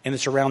 And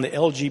it's around the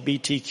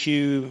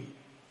LGBTQ,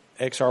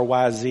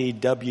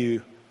 XRYZ,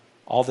 W,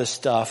 all this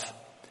stuff.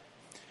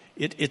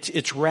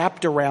 It's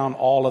wrapped around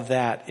all of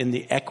that in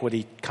the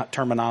equity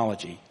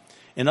terminology.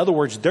 In other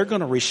words, they're going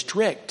to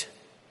restrict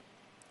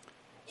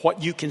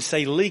what you can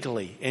say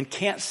legally and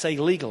can't say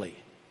legally.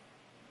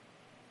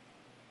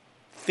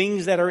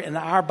 Things that are in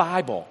our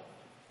Bible,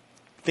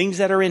 things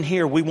that are in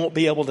here, we won't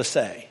be able to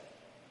say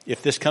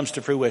if this comes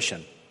to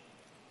fruition.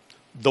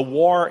 The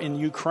war in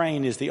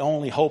Ukraine is the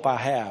only hope I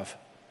have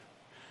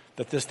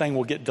that this thing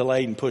will get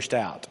delayed and pushed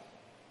out.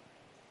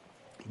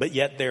 But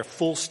yet they're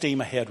full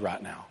steam ahead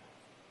right now.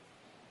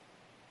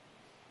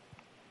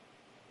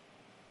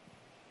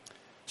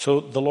 So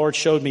the Lord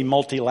showed me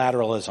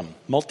multilateralism.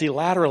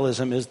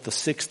 Multilateralism is the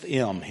 6th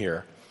M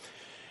here.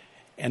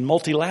 And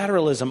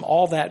multilateralism,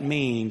 all that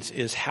means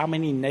is how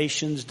many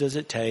nations does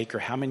it take, or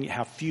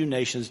how few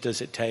nations does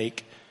it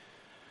take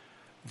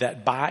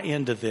that buy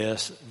into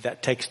this,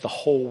 that takes the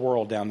whole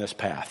world down this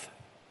path.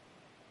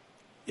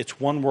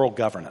 It's one world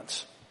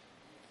governance.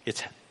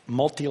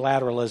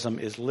 Multilateralism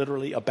is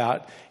literally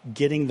about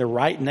getting the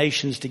right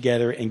nations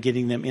together and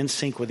getting them in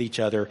sync with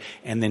each other,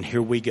 and then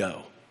here we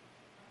go.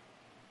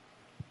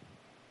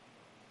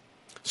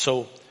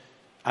 So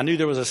I knew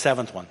there was a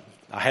 7th one.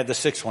 I had the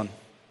 6th one.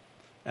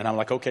 And I'm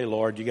like, okay,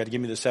 Lord, you got to give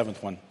me the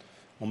 7th one.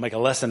 We'll make a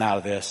lesson out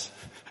of this.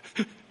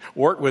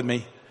 Work with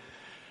me.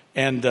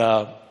 And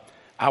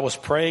I was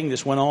praying.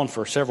 This went on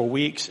for several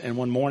weeks. And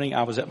one morning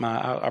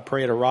I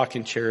pray at a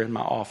rocking chair in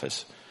my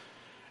office.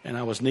 And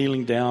I was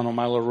kneeling down on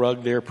my little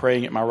rug there,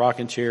 praying at my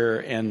rocking chair.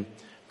 And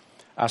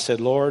I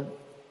said, Lord,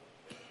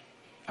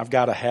 I've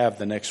got to have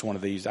the next one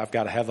of these. I've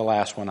got to have the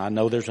last one. I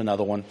know there's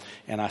another one.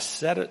 And I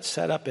set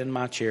up in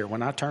my chair.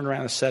 When I turned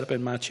around and sat up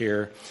in my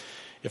chair,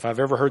 if I've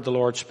ever heard the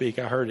Lord speak,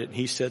 I heard it.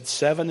 He said,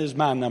 7 is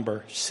my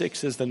number.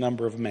 6 is the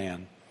number of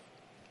man.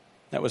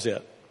 That was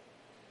it.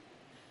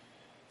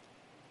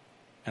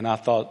 And I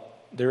thought,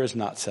 there is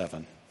not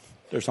 7.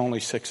 There's only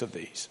 6 of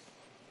these.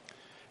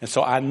 And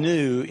so I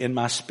knew in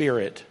my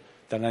spirit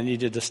that I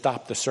needed to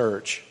stop the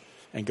search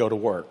and go to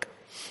work.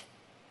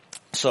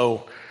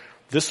 So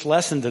this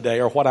lesson today,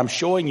 or what I'm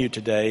showing you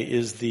today,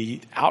 is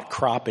the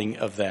outcropping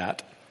of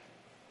that.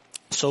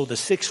 So the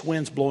 6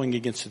 winds blowing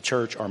against the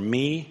church are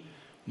me,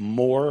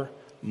 more,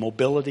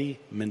 mobility,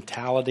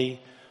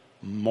 mentality,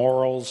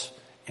 morals,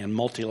 and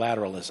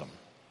multilateralism.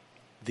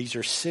 These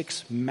are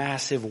 6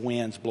 massive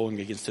winds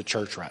blowing against the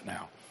church right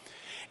now.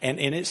 And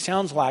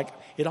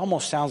it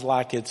almost sounds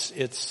like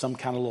it's some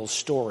kind of little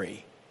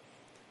story.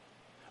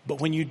 But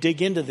when you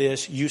dig into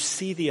this, you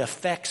see the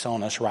effects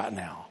on us right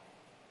now.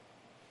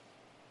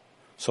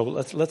 So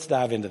let's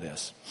dive into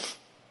this.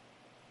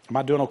 Am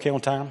I doing okay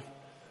on time?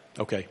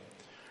 Okay.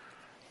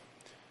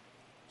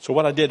 So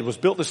what I did was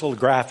built this little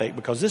graphic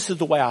because this is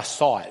the way I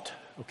saw it.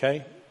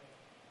 Okay.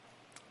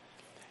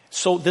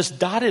 So this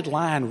dotted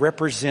line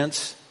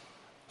represents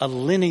a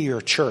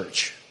linear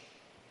church.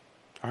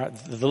 All right.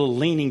 The little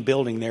leaning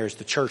building there is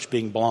the church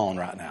being blown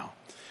right now.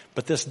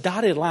 But this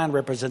dotted line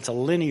represents a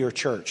linear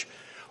church.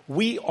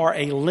 We are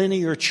a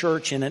linear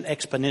church in an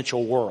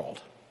exponential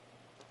world.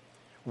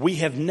 We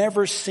have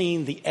never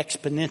seen the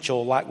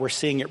exponential like we're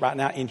seeing it right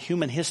now in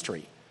human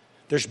history.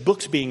 There's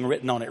books being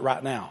written on it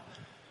right now.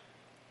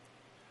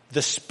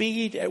 The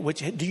speed at which,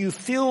 do you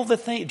feel the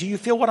thing? Do you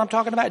feel what I'm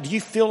talking about? Do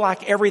you feel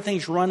like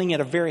everything's running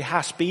at a very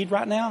high speed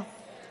right now?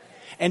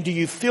 And do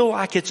you feel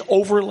like it's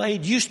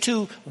overlaid? Used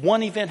to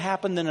one event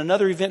happened, then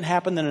another event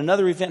happened, then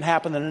another event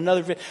happened, then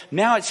another event.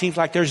 Now it seems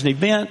like there's an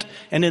event,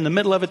 and in the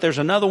middle of it there's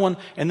another one,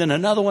 and then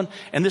another one,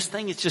 and this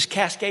thing is just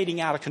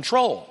cascading out of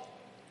control.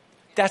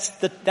 That's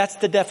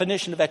the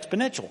definition of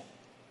exponential.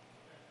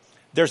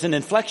 There's an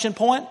inflection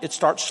point. It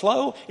starts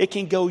slow. It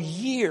can go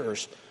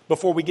years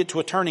before we get to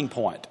a turning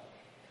point.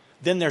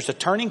 Then there's a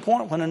turning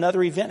point when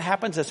another event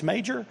happens that's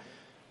major.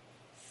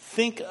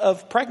 Think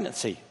of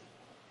pregnancy.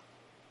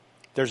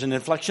 There's an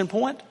inflection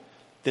point.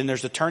 Then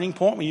there's a turning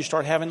point when you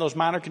start having those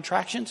minor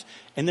contractions.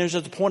 And there's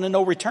a point of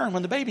no return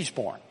when the baby's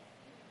born.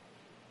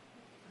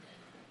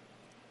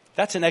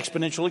 That's an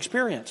exponential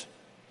experience.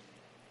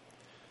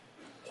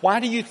 Why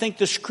do you think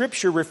the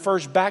scripture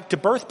refers back to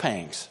birth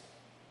pangs?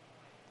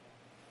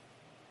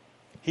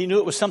 He knew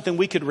it was something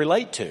we could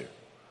relate to.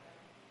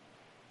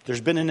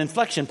 There's been an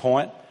inflection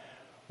point.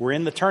 We're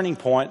in the turning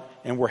point,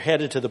 and we're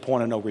headed to the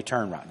point of no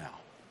return right now.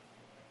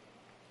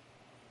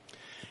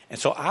 And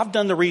so I've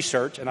done the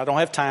research, and I don't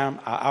have time.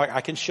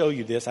 I can show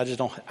you this. I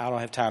don't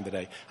have time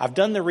today. I've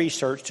done the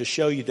research to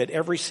show you that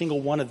every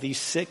single one of these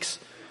 6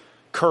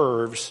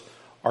 curves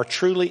are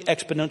truly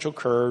exponential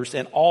curves,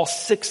 and all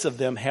 6 of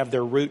them have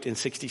their root in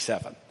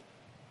 67.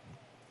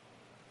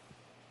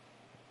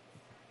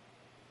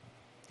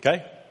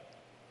 Okay?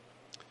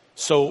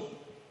 So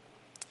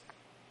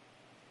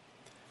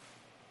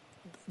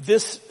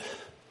this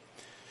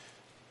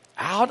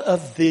Out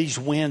of these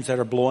winds that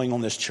are blowing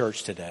on this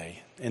church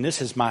today, and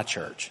this is my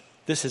church,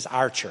 this is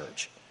our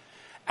church,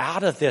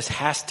 out of this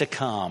has to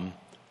come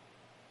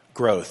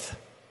growth.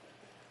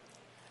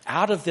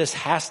 Out of this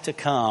has to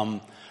come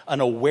an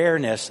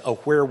awareness of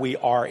where we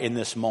are in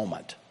this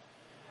moment.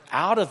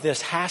 Out of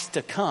this has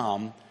to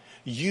come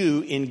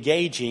you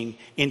engaging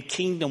in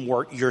kingdom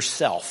work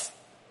yourself.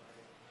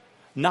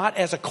 Not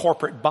as a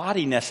corporate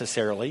body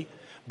necessarily,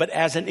 but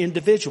as an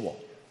individual.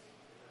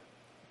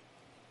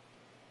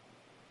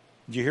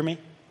 Do you hear me?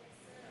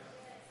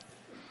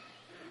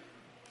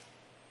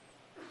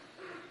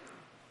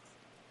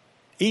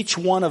 Each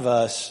one of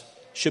us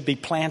should be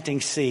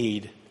planting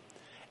seed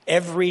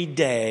every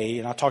day,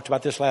 and I talked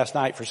about this last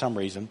night for some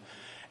reason,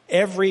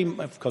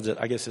 because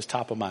I guess it's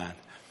top of mind.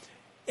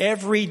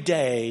 Every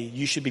day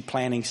you should be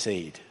planting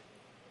seed.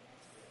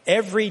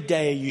 Every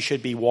day you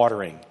should be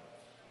watering.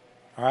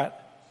 All right?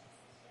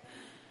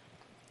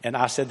 And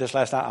I said this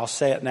last night, I'll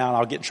say it now, and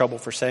I'll get in trouble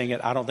for saying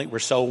it. I don't think we're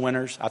soul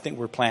winners. I think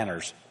we're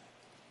planters.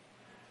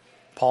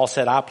 Paul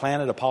said, I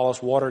planted,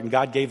 Apollos watered, and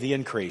God gave the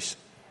increase.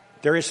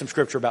 There is some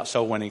scripture about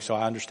soul winning, so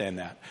I understand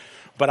that.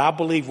 But I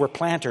believe we're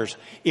planters.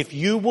 If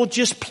you will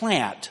just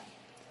plant,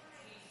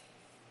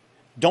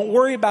 don't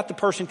worry about the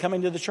person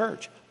coming to the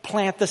church.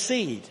 Plant the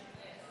seed.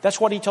 That's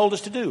what he told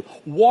us to do.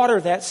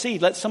 Water that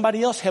seed. Let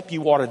somebody else help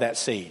you water that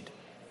seed.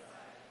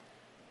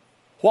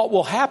 What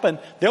will happen,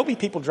 there'll be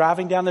people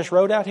driving down this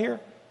road out here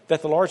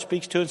that the Lord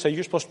speaks to and say,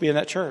 you're supposed to be in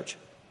that church.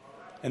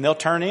 And they'll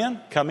turn in,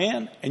 come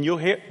in, and you're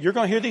going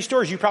to hear these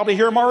stories. You probably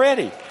hear them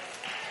already.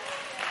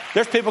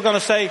 There's people going to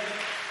say,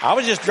 I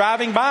was just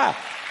driving by.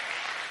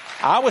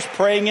 I was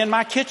praying in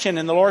my kitchen,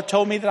 and the Lord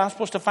told me that I'm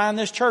supposed to find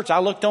this church. I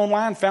looked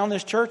online, found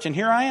this church, and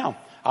here I am.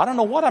 I don't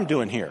know what I'm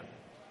doing here.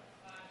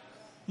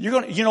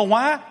 You know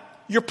why?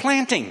 You're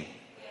planting.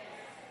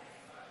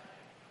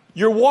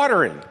 You're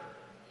watering.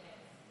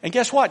 And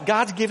guess what?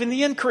 God's giving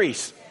the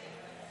increase.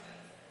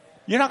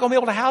 You're not going to be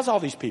able to house all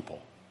these people.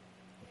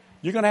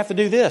 You're going to have to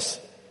do this.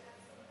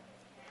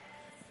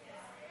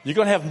 You're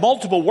going to have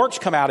multiple works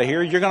come out of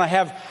here. You're going to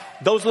have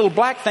those little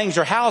black things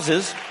are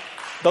houses.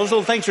 Those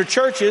little things are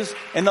churches.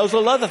 And those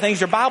little other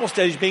things are Bible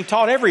studies being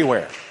taught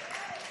everywhere.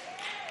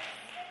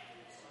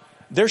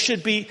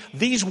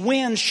 These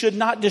winds should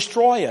not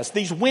destroy us.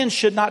 These winds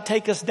should not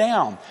take us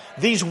down.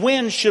 These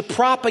winds should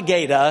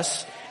propagate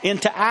us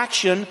into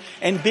action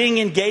and being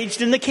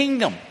engaged in the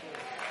kingdom.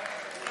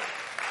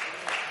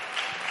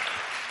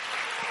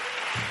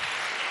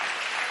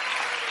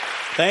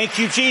 Thank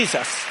you,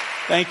 Jesus.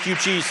 Thank you,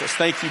 Jesus.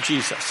 Thank you,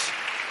 Jesus.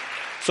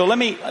 So I'm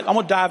going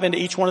to dive into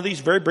each one of these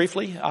very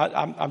briefly.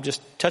 I'm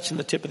just touching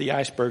the tip of the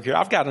iceberg here.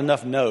 I've got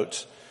enough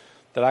notes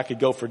that I could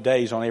go for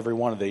days on every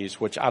one of these,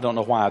 which I don't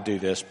know why I do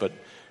this, but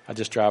I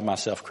just drive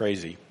myself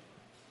crazy.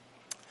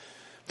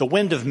 The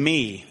wind of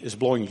me is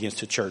blowing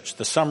against the church.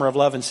 The summer of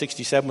love in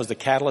 67 was the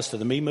catalyst of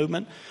the me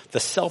movement. The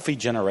selfie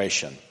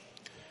generation.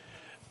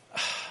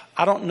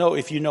 I don't know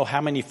if you know how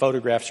many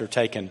photographs are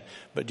taken,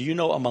 but do you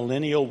know a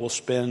millennial will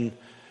spend,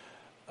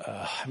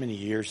 how many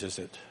years is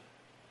it?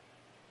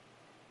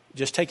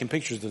 Just taking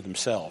pictures of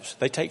themselves.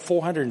 They take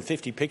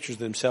 450 pictures of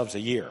themselves a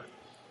year.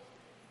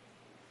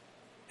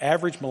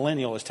 Average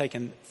millennial is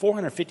taking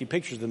 450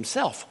 pictures of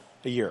themselves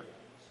a year.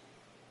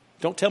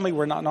 Don't tell me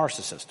we're not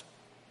narcissists.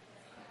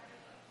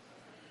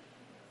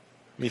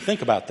 I mean,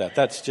 think about that.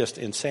 That's just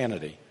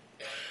insanity.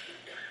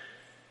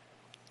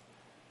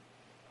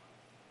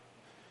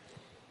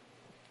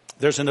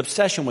 There's an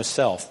obsession with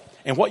self.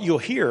 And what you'll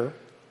hear,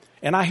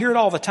 and I hear it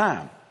all the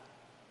time.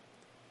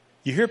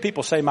 You hear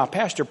people say, my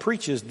pastor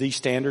preaches these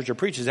standards or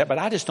preaches that, but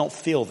I just don't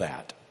feel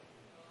that.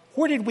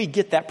 Where did we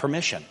get that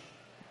permission?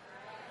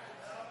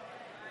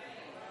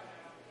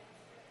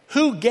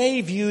 Who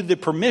gave you the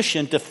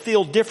permission to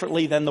feel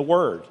differently than the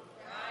Word?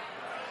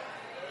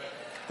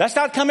 That's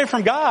not coming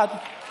from God.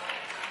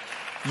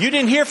 You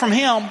didn't hear from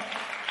Him.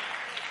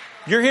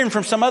 You're hearing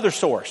from some other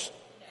source.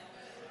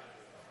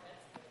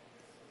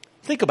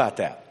 Think about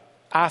that.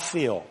 I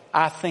feel,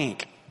 I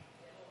think.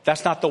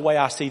 That's not the way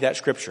I see that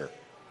scripture.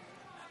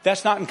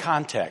 That's not in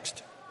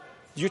context.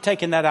 You're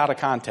taking that out of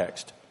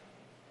context.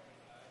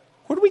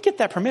 Where do we get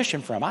that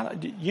permission from? I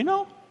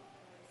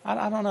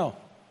don't know.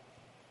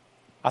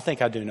 I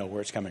think I do know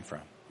where it's coming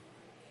from.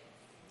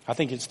 I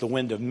think it's the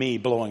wind of me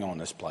blowing on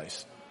this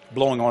place,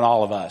 blowing on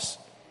all of us.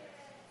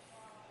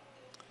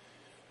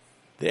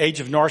 The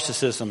age of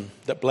narcissism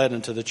that bled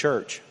into the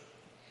church.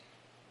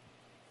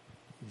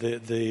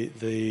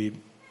 The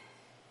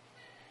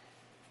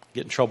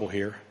get in trouble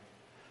here.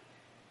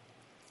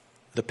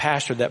 The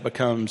pastor that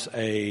becomes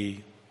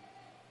an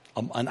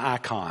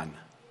icon.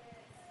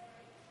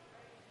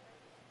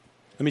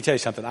 Let me tell you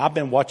something. I've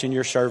been watching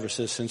your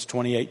services since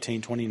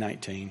 2018,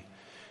 2019.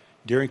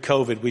 During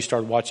COVID, we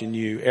started watching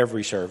you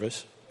every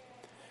service.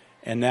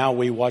 And now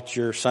we watch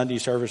your Sunday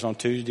service on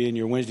Tuesday and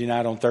your Wednesday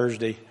night on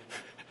Thursday.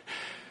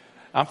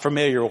 I'm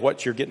familiar with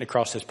what you're getting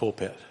across this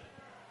pulpit.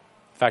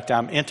 In fact,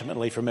 I'm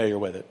intimately familiar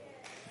with it.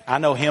 I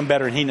know him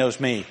better than he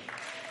knows me.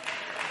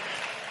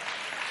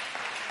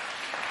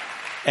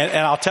 And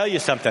I'll tell you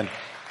something.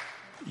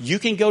 You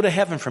can go to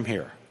heaven from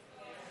here.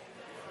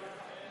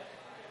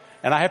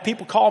 And I have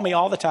people call me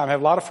all the time. I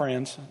have a lot of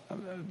friends.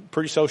 I'm a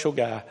pretty social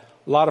guy.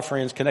 A lot of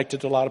friends,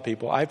 connected to a lot of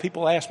people. I have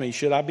people ask me,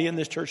 should I be in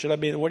this church? Should I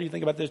be in, what do you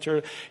think about this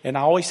church? And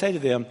I always say to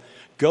them,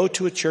 go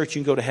to a church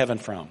you can go to heaven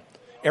from.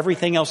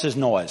 Everything else is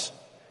noise.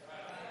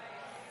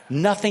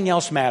 Nothing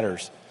else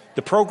matters.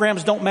 The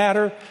programs don't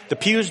matter. The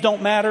pews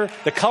don't matter.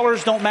 The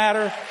colors don't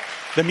matter.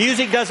 The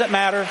music doesn't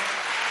matter.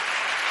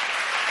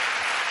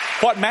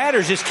 What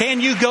matters is can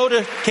you go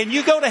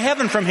to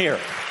heaven from here?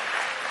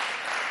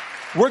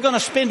 We're going to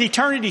spend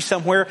eternity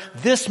somewhere.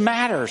 This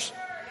matters.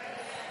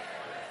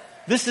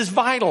 This is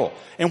vital.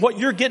 And what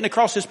you're getting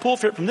across this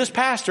pulpit from this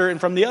pastor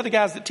and from the other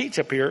guys that teach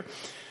up here,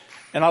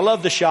 and I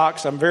love the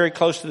Shocks. I'm very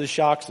close to the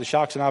Shocks. The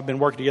Shocks and I have been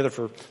working together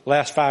for the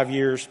last 5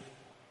 years.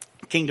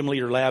 Kingdom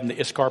Leader Lab and the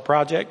ISCAR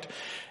Project.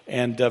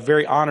 And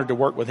very honored to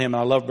work with him.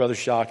 And I love Brother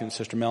Shock and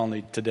Sister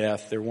Melanie to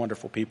death. They're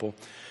wonderful people.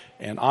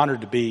 And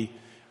honored to be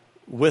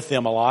with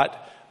them a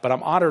lot. But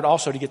I'm honored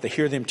also to get to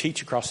hear them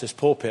teach across this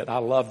pulpit. I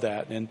love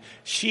that. And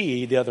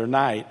she, the other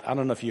night, I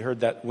don't know if you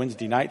heard that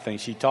Wednesday night thing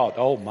she taught.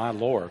 Oh, my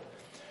Lord.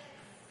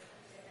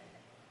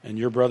 And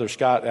your brother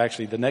Scott,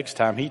 actually, the next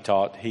time he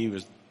taught,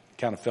 he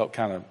felt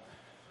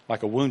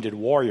like a wounded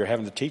warrior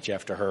having to teach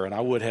after her. And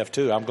I would have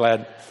too. I'm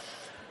glad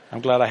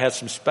I had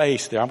some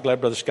space there. I'm glad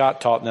Brother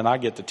Scott taught and then I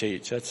get to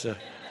teach. That's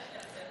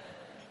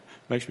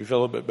makes me feel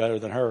a little bit better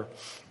than her.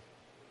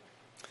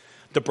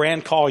 The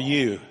brand call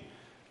you.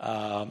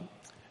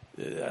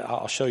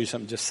 I'll show you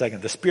something in just a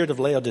second. The spirit of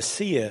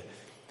Laodicea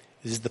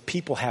is the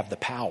people have the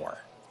power.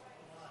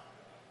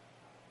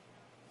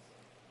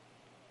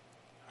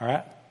 All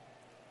right?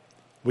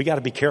 We got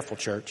to be careful,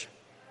 church.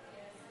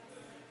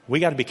 We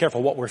got to be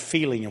careful what we're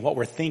feeling and what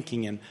we're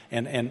thinking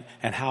and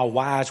how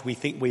wise we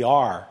think we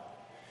are.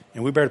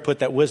 And we better put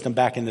that wisdom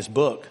back in this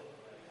book.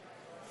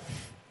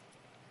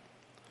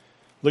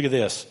 Look at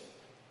this.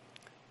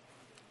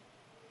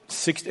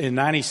 In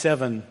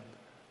 97,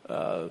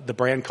 the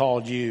brand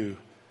called you.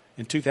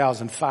 In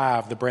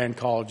 2005, the brand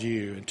called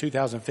you. In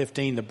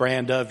 2015, the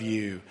brand of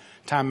you.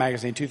 Time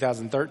Magazine,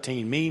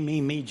 2013,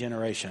 me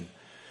generation.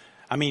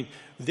 I mean,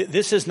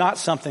 this is not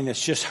something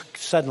that's just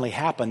suddenly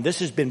happened. This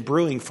has been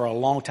brewing for a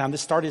long time.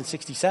 This started in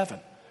 67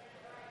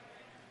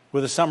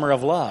 with a summer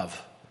of love,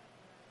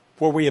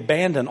 where we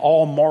abandoned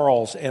all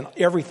morals and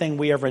everything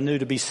we ever knew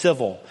to be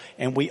civil.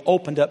 And we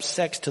opened up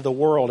sex to the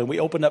world, and we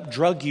opened up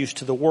drug use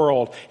to the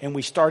world, and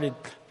we started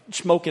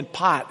smoking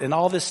pot, and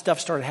all this stuff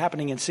started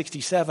happening in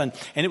 67.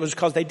 And it was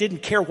because they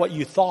didn't care what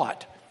you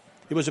thought.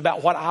 It was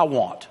about what I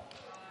want.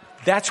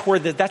 That's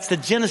the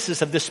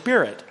genesis of the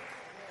spirit.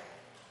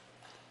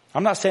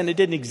 I'm not saying it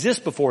didn't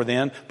exist before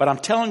then, but I'm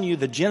telling you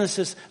the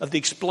genesis of the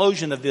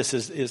explosion of this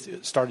is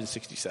started in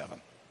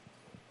 67.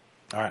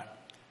 All right.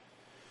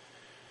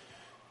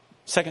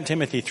 2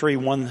 Timothy 3,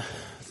 1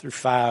 through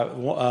 5,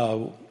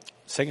 2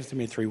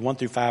 Timothy 3, 1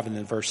 through 5, and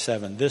then verse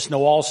 7. This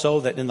know also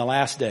that in the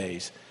last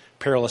days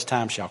perilous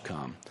times shall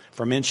come.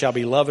 For men shall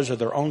be lovers of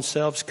their own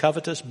selves,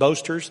 covetous,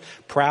 boasters,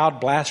 proud,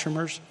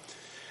 blasphemers,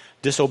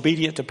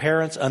 disobedient to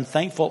parents,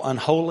 unthankful,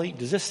 unholy.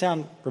 Does this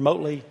sound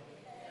remotely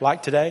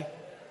like today?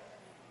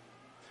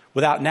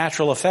 Without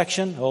natural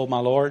affection, oh my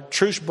Lord.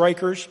 Truce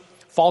breakers,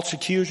 false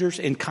accusers,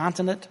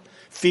 incontinent,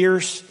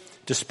 fierce,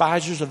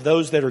 despisers of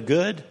those that are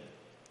good.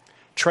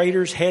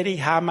 Traitors, heady,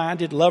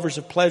 high-minded, lovers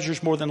of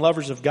pleasures more than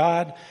lovers of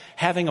God,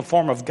 having a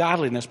form of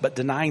godliness but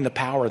denying the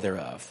power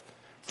thereof.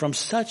 From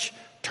such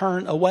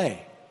turn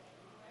away.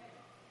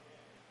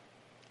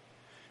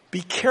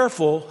 Be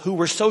careful who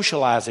we're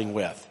socializing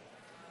with.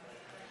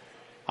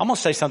 I'm going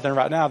to say something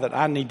right now that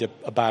I need to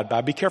abide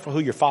by. Be careful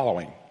who you're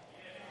following.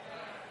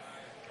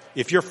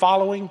 If you're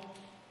following,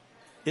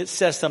 it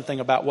says something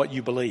about what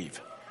you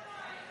believe.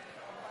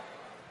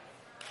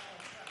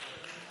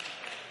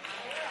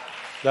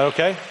 Is that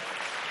okay?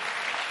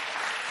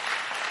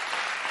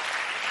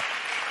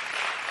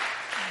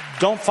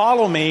 Don't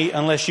follow me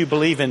unless you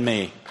believe in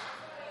me.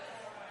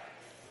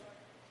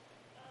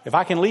 If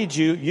I can lead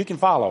you, you can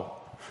follow.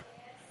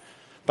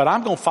 But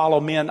I'm going to follow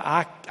men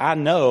I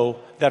know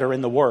that are in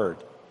the Word.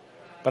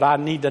 But I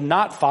need to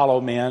not follow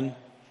men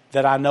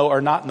that I know are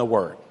not in the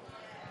Word.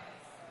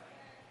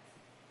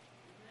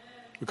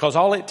 Because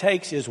all it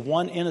takes is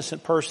one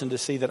innocent person to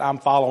see that I'm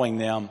following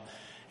them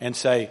and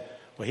say,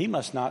 well, he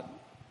must not,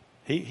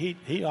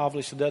 he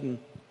obviously doesn't,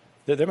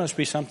 there must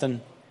be something,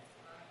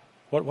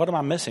 what am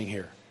I missing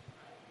here?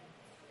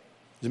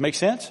 Does it make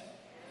sense?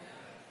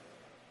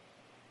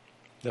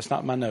 That's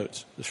not my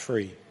notes. It's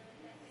free.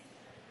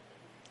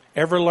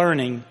 Ever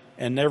learning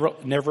and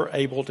never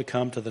able to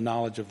come to the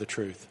knowledge of the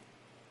truth.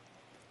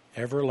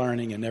 Ever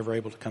learning and never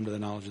able to come to the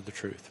knowledge of the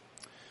truth.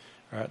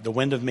 All right, the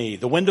wind of me.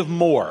 The wind of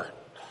more.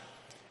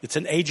 It's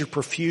an age of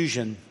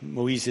profusion,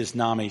 Moises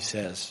Nami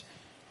says.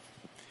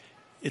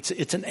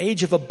 It's an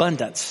age of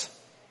abundance.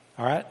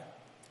 All right?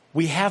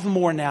 We have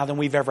more now than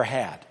we've ever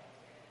had.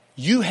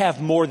 You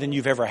have more than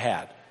you've ever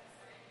had.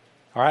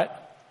 All right?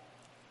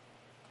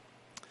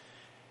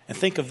 And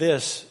think of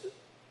this.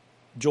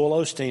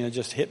 Joel Osteen, it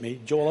just hit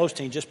me. Joel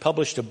Osteen just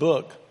published a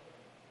book.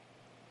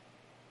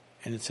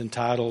 And it's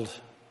entitled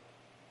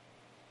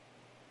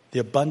The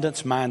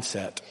Abundance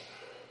Mindset.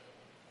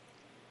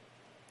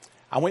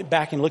 I went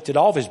back and looked at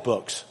all of his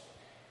books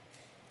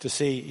to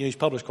see, he's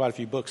published quite a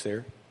few books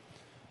there.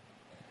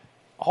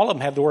 All of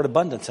them have the word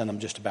abundance in them,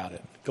 just about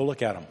it. Go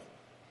look at them.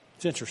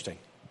 It's interesting.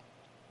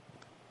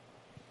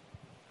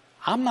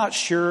 I'm not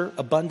sure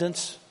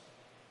abundance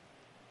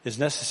is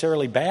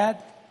necessarily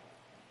bad.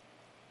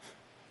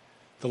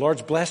 The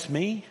Lord's blessed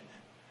me.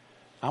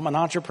 I'm an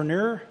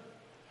entrepreneur.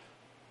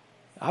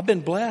 I've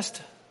been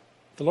blessed.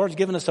 The Lord's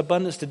given us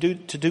abundance to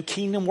do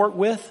kingdom work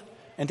with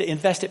and to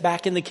invest it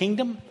back in the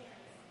kingdom.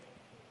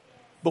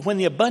 But when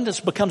the abundance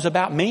becomes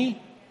about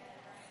me,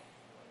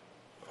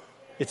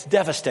 it's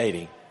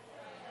devastating.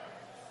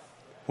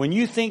 When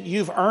you think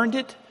you've earned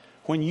it,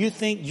 when you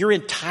think you're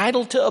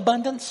entitled to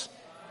abundance,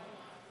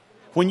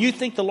 when you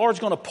think the Lord's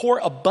going to pour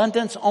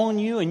abundance on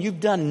you and you've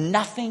done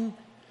nothing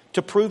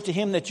to prove to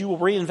Him that you will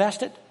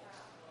reinvest it.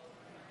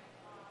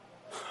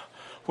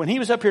 When he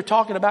was up here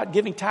talking about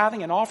giving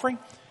tithing and offering,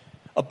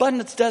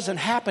 abundance doesn't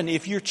happen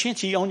if you're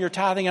chinchy on your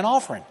tithing and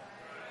offering.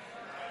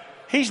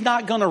 He's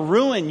not going to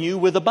ruin you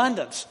with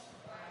abundance.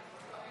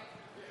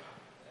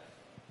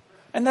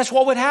 And that's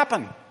what would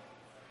happen.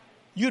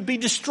 You'd be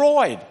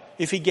destroyed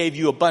if He gave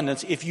you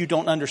abundance if you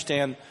don't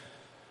understand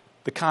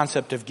the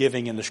concept of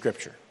giving in the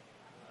Scripture.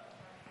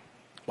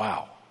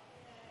 Wow.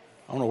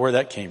 I don't know where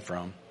that came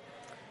from.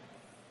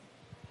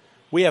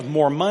 We have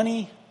more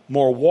money,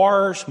 more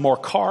wars, more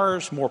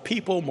cars, more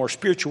people, more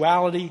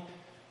spirituality.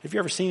 Have you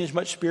ever seen as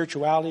much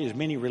spirituality, as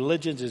many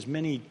religions, as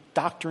many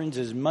doctrines,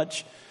 as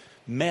much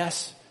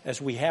mess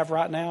as we have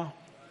right now?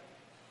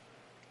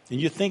 And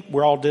you think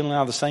we're all dealing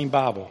out of the same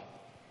Bible.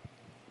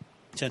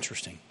 It's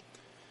interesting.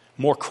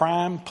 More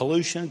crime,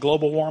 pollution,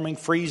 global warming,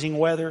 freezing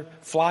weather,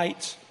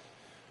 flights,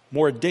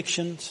 more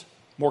addictions,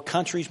 more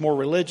countries, more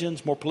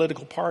religions, more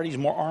political parties,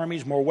 more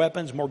armies, more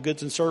weapons, more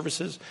goods and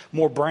services,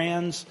 more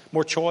brands,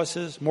 more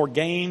choices, more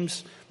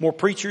games, more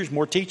preachers,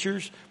 more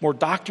teachers, more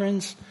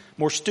doctrines,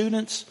 more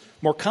students,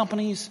 more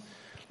companies,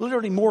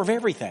 literally more of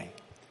everything.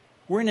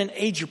 We're in an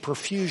age of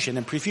profusion,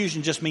 and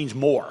profusion just means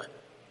more.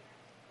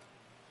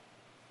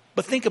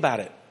 But think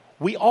about it.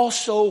 We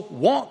also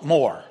want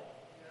more.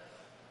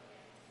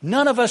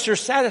 None of us are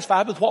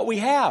satisfied with what we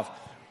have.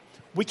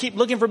 We keep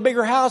looking for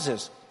bigger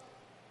houses,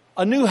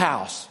 a new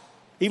house,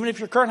 even if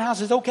your current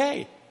house is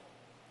okay.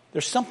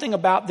 There's something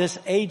about this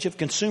age of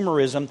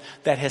consumerism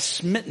that has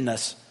smitten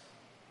us.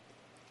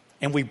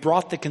 And we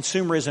brought the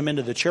consumerism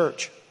into the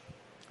church.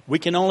 We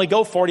can only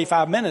go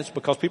 45 minutes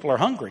because people are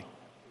hungry.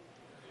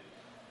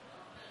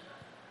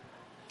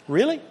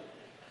 Really?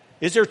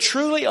 Is there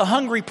truly a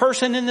hungry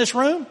person in this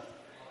room?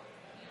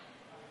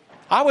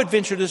 I would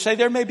venture to say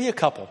there may be a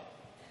couple.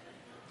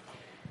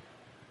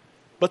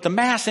 But the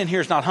mass in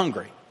here is not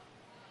hungry.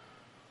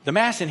 The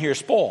mass in here is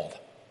spoiled.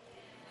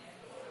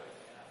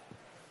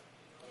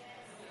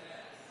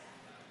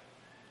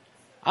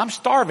 I'm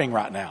starving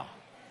right now.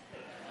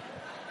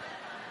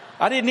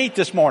 I didn't eat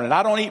this morning.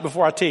 I don't eat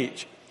before I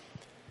teach.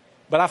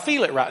 But I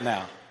feel it right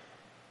now.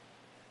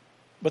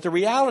 But the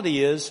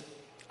reality is,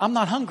 I'm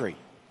not hungry.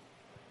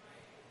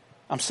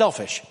 I'm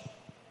selfish.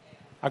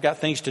 I've got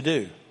things to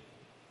do.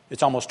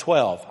 It's almost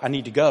 12. I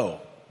need to go.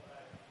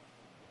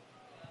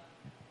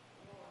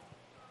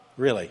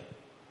 Really?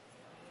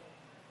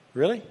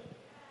 Really?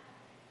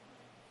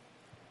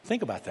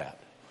 Think about that.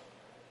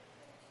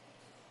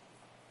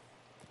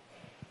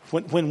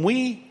 When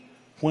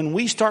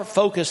we start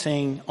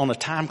focusing on a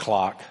time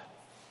clock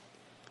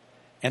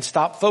and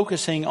stop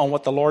focusing on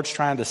what the Lord's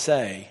trying to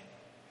say,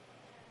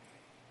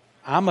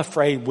 I'm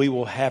afraid we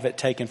will have it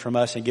taken from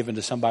us and given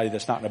to somebody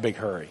that's not in a big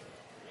hurry.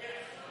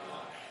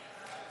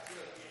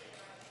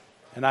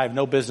 And I have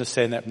no business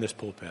saying that from this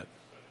pulpit.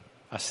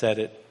 I said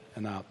it,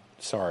 and I'm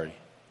sorry.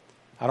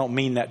 I don't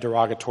mean that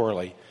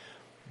derogatorily.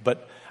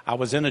 But I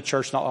was in a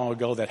church not long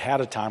ago that had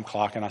a time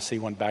clock, and I see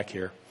one back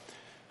here.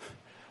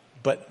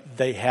 But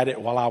they had it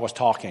while I was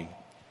talking.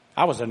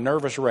 I was a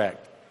nervous wreck.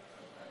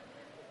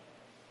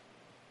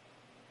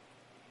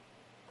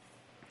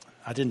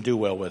 I didn't do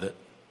well with it.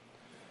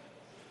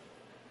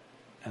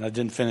 And I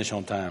didn't finish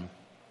on time.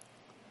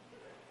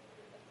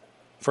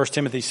 1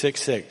 Timothy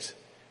 6:6.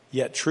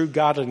 Yet true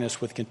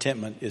godliness with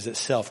contentment is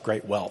itself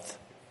great wealth.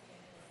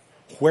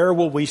 Where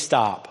will we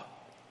stop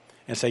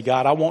and say,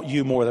 God, I want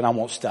you more than I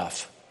want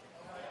stuff.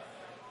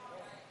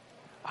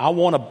 I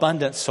want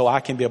abundance so I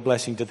can be a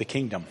blessing to the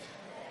kingdom.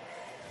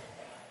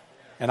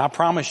 And I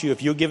promise you,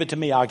 if you'll give it to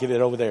me, I'll give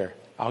it over there.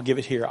 I'll give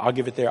it here. I'll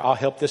give it there. I'll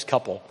help this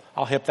couple.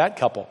 I'll help that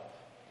couple.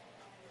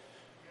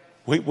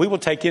 We will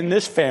take in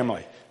this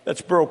family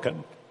that's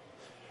broken.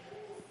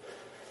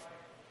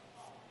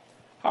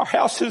 Our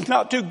house is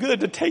not too good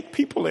to take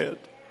people in.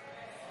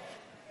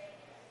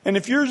 And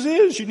if yours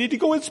is, you need to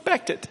go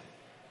inspect it.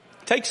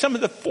 Take some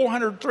of the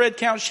 400 thread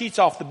count sheets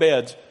off the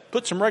beds.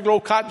 Put some regular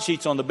old cotton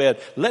sheets on the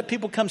bed. Let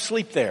people come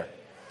sleep there.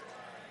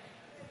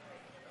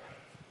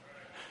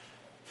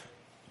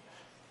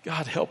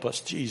 God help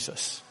us,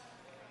 Jesus,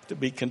 to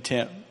be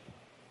content.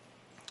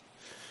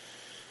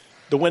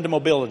 The wind of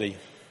mobility.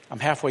 I'm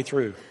halfway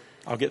through.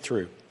 I'll get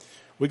through.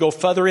 We go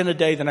further in a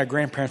day than our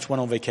grandparents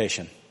went on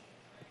vacation.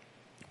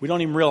 We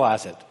don't even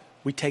realize it.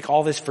 We take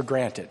all this for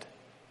granted.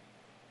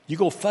 You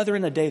go further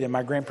in a day than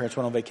my grandparents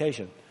went on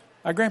vacation.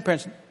 My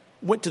grandparents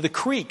went to the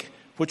creek,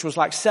 which was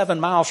like 7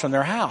 miles from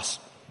their house.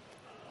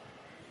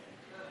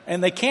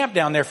 And they camped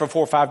down there for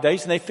 4 or 5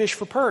 days and they fished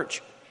for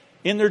perch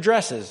in their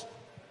dresses.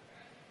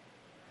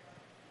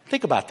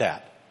 Think about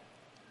that.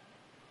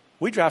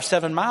 We drive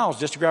 7 miles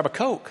just to grab a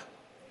Coke.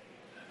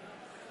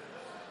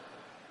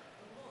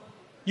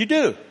 You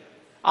do.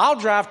 I'll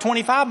drive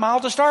 25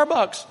 miles to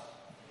Starbucks.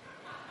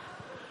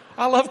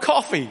 I love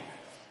coffee.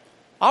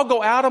 I'll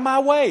go out of my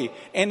way.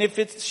 And if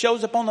it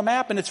shows up on the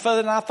map and it's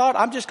further than I thought,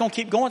 I'm just going to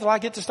keep going until I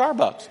get to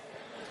Starbucks.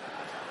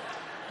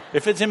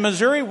 If it's in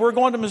Missouri, we're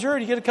going to Missouri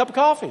to get a cup of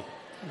coffee.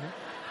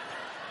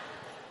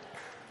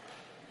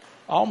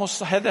 I almost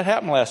had that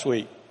happen last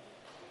week.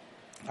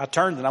 I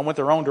turned and I went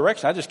the wrong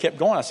direction. I just kept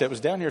going. I said, it was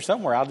down here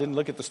somewhere. I didn't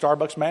look at the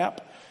Starbucks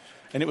map.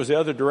 And it was the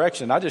other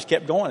direction. I just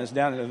kept going. It's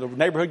down. The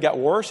neighborhood got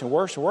worse and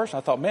worse and worse. And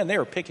I thought, man, they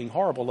were picking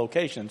horrible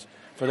locations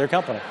for their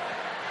company.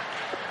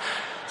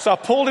 So I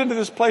pulled into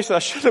this place that I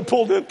should have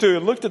pulled into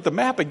and looked at the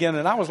map again.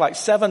 And I was like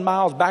 7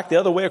 miles back the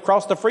other way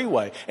across the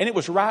freeway. And it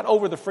was right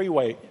over the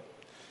freeway.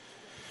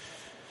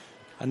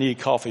 I need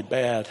coffee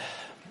bad.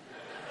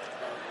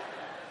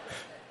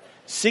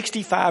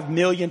 65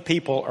 million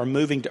people are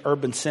moving to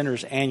urban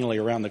centers annually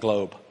around the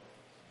globe.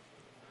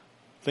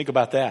 Think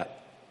about that.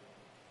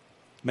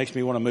 Makes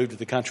me want to move to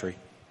the country.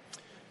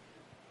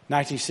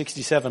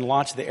 1967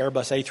 launched the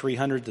Airbus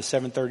A300, the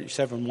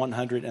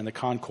 737-100, and the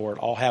Concorde.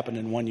 All happened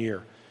in 1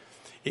 year.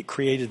 It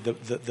created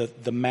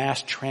the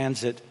mass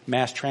transit,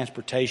 mass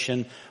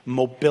transportation,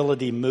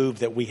 mobility move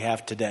that we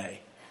have today.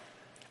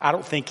 I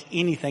don't think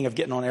anything of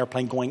getting on an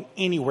airplane, going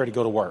anywhere to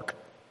go to work.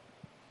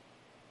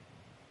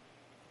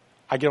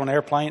 I get on an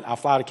airplane, I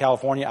fly to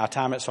California, I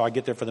time it so I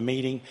get there for the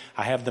meeting.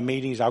 I have the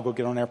meetings, I'll go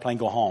get on an airplane,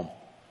 go home.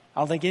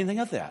 I don't think anything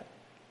of that.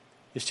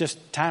 It's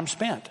just time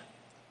spent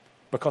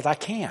because I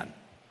can.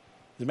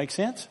 Does it make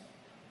sense?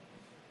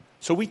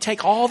 So we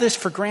take all this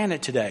for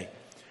granted today.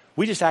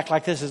 We just act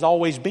like this has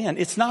always been.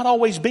 It's not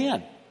always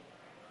been.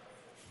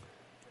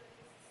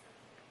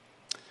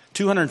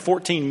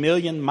 214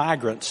 million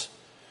migrants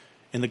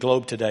in the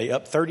globe today,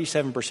 up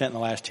 37% in the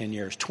last 10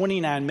 years.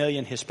 29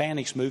 million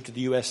Hispanics moved to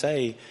the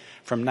USA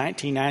from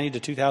 1990 to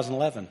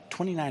 2011.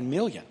 29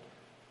 million.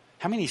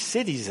 How many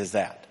cities is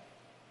that?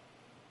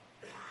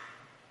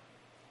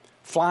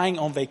 Flying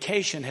on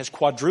vacation has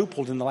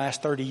quadrupled in the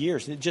last 30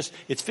 years.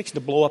 It's fixing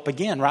to blow up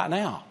again right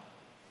now.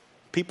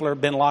 People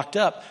have been locked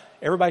up.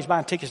 Everybody's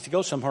buying tickets to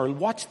go somewhere.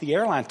 Watch the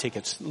airline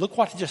tickets. Look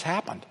what just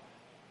happened.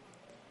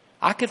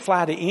 I could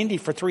fly to Indy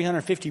for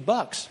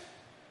 $350.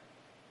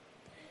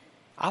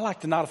 I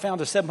like to not have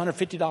found a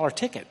 $750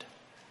 ticket.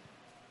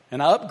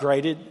 And I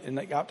upgraded and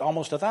it got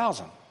almost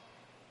 $1,000.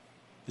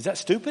 Is that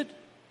stupid?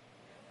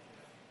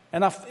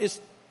 And it's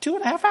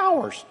 2.5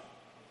 hours.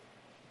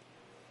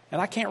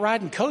 And I can't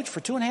ride in coach for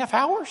 2.5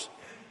 hours?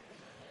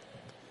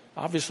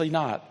 Obviously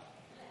not.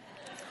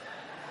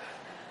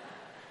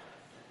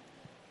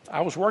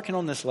 I was working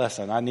on this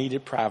lesson. I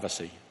needed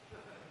privacy.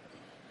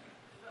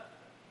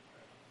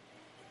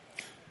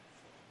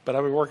 But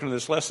I've been working on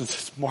this lesson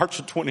since March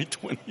of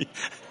 2020.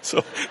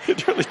 So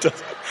it really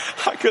doesn't.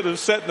 I could have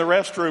sat in the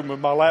restroom with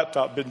my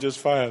laptop, been just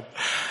fine.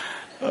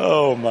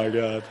 Oh my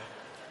God.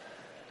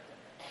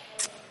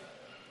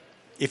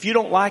 If you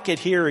don't like it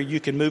here, you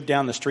can move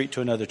down the street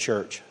to another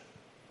church.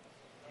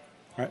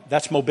 All right?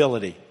 That's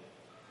mobility.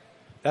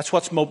 That's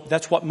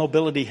what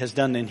mobility has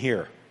done in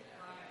here.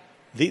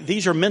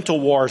 These are mental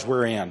wars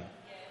we're in.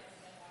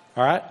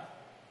 All right?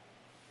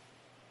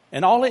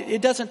 And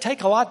it doesn't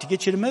take a lot to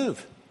get you to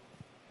move.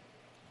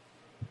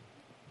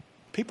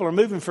 People are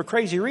moving for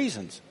crazy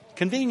reasons.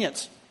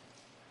 Convenience.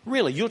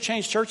 Really, you'll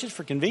change churches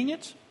for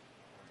convenience?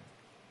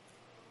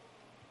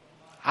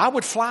 I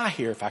would fly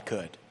here if I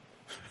could.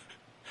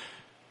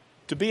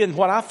 To be in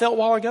what I felt a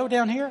while ago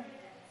down here?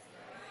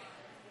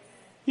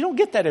 You don't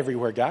get that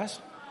everywhere, guys.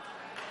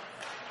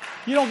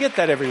 You don't get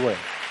that everywhere.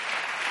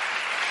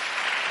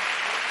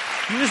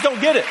 You just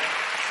don't get it.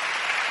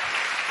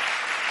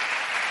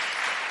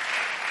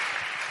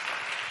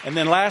 And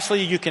then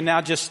lastly, you can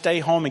now just stay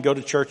home and go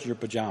to church in your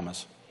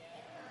pajamas.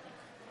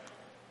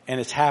 And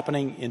it's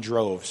happening in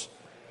droves.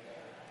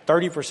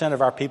 30%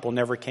 of our people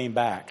never came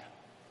back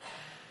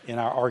in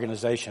our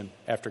organization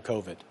after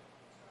COVID.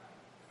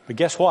 But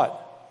guess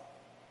what?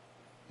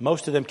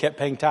 Most of them kept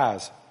paying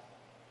tithes.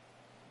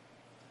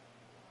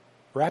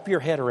 Wrap your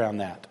head around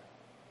that.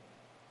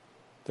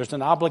 There's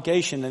an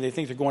obligation and they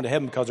think they're going to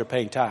heaven because they're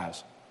paying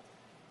tithes.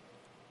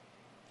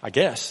 I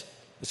guess.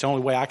 It's the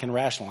only way I can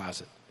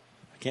rationalize it.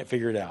 I can't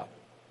figure it out.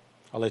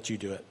 I'll let you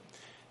do it.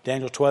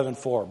 Daniel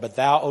 12:4. But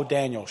thou, O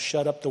Daniel,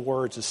 shut up the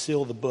words and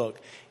seal the book,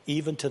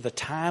 even to the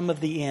time of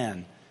the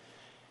end.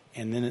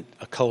 And then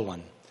a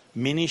colon.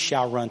 Many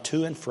shall run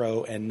to and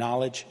fro, and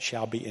knowledge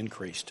shall be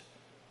increased.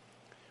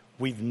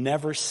 We've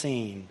never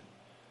seen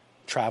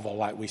travel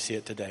like we see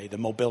it today, the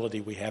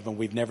mobility we have, and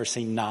we've never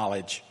seen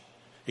knowledge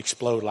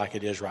explode like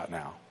it is right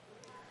now.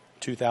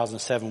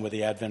 2007 with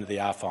the advent of the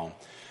iPhone.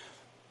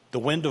 The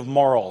wind of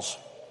morals.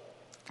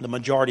 The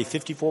majority,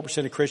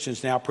 54% of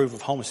Christians now approve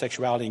of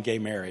homosexuality and gay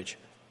marriage.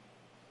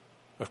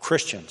 Of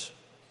Christians.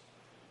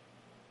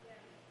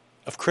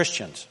 Of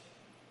Christians.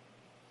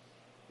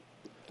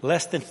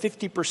 Less than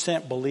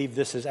 50% believe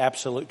this is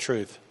absolute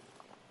truth.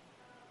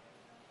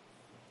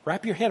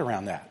 Wrap your head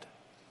around that.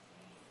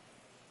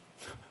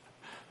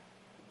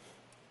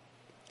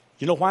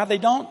 You know why they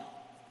don't?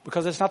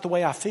 Because it's not the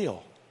way I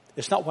feel.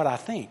 It's not what I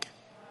think.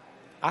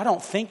 I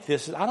don't think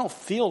this. I don't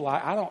feel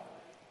like,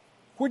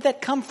 where'd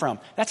that come from?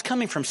 That's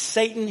coming from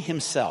Satan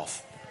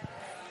himself.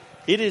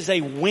 It is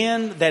a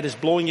wind that is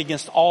blowing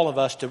against all of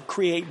us to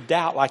create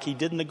doubt like he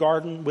did in the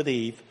garden with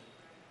Eve.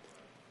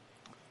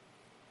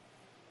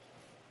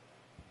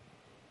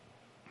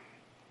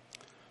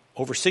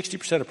 Over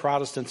 60% of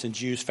Protestants and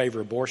Jews favor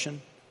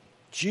abortion.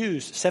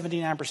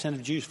 79%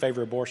 of Jews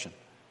favor abortion.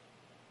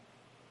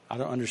 I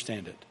don't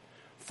understand it.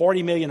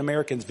 40 million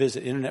Americans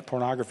visit internet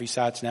pornography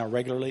sites now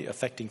regularly,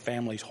 affecting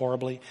families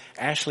horribly.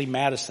 Ashley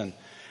Madison,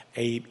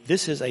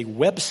 this is a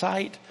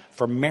website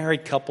for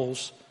married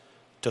couples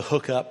to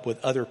hook up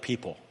with other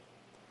people.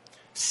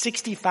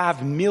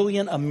 65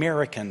 million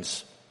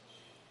Americans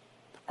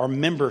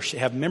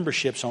have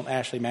memberships on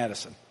Ashley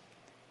Madison.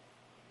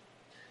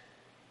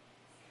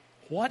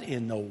 What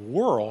in the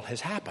world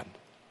has happened?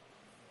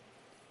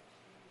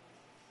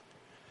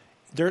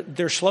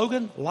 Their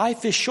slogan,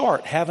 life is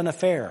short, have an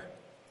affair.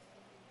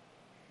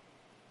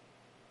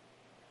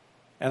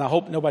 And I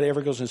hope nobody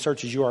ever goes and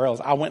searches URLs.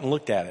 I went and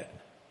looked at it.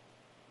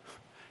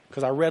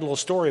 Because I read a little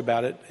story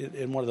about it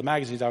in one of the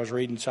magazines I was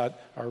reading,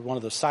 or one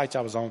of the sites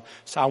I was on.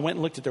 So I went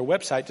and looked at their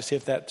website to see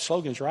if that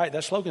slogan's right.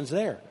 That slogan's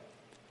there.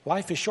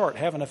 Life is short,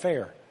 have an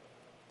affair.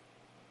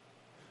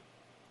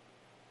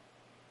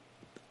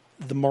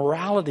 The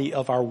morality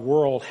of our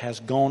world has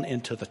gone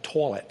into the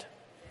toilet.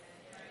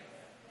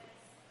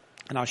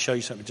 And I'll show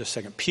you something in just a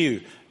second.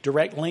 Pew,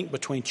 direct link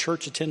between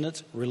church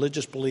attendance,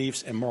 religious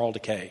beliefs, and moral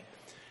decay.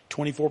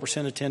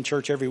 24% attend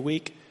church every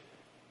week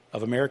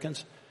of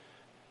Americans.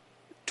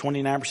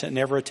 29%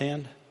 never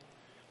attend.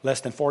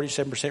 Less than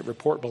 47%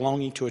 report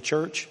belonging to a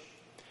church.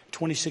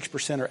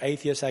 26% are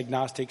atheists,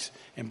 agnostics,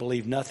 and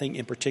believe nothing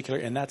in particular.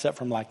 And that's up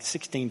from like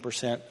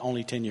 16%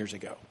 only 10 years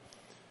ago.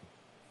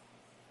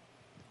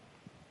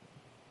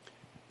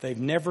 They've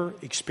never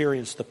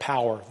experienced the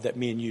power that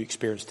me and you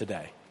experience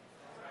today.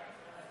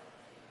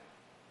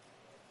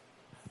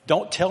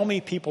 Don't tell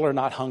me people are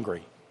not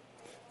hungry.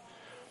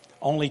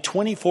 Only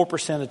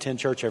 24% attend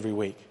church every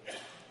week.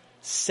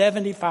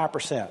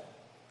 75%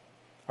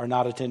 are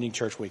not attending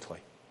church weekly.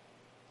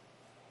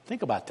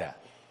 Think about that.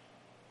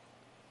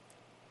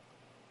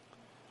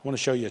 I want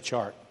to show you a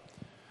chart.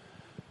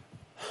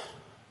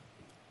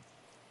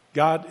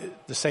 God,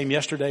 the same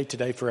yesterday,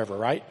 today, forever,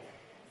 right?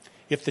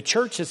 If the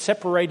church had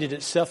separated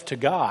itself to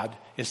God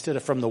instead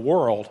of from the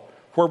world,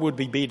 where would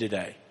we be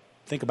today?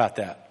 Think about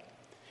that.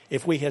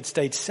 If we had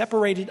stayed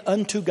separated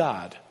unto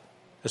God,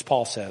 as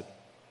Paul said,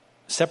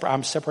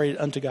 I'm separated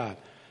unto God.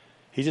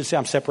 He didn't say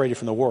I'm separated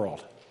from the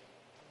world.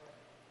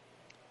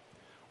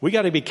 We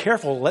got to be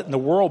careful letting the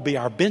world be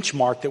our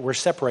benchmark that we're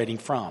separating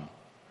from.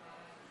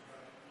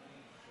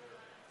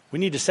 We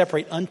need to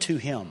separate unto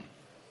Him.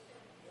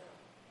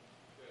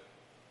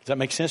 Does that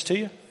make sense to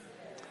you?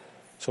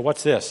 So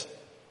what's this?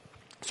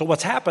 So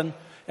what's happened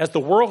as the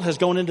world has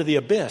gone into the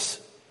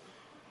abyss,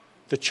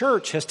 the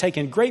church has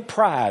taken great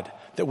pride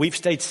that we've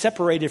stayed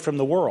separated from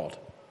the world.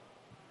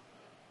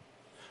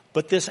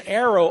 But this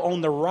arrow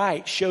on the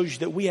right shows you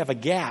that we have a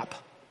gap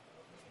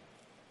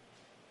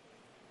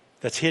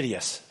that's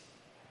hideous.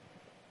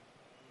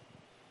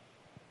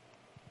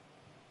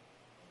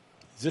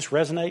 Does this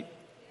resonate?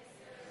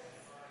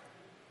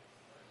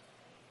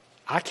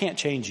 I can't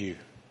change you.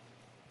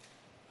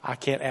 I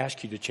can't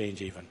ask you to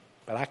change even,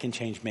 but I can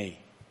change me.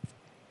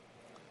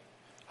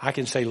 I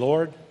can say,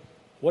 Lord,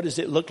 what does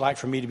it look like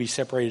for me to be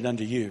separated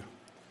unto you?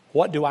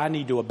 What do I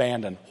need to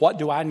abandon? What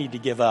do I need to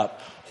give up?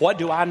 What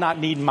do I not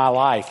need in my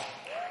life?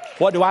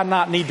 What do I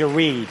not need to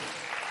read?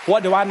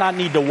 What do I not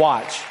need to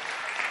watch?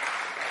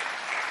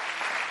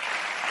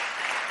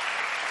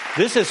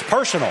 This is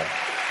personal.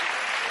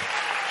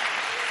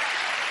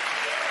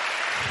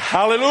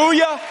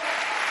 Hallelujah.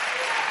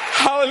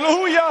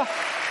 Hallelujah.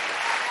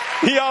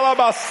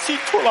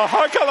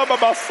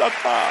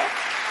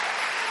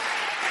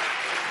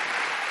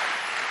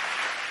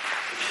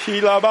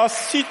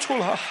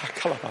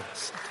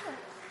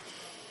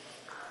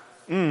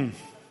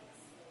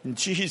 In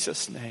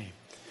Jesus' name.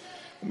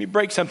 Let me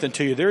break something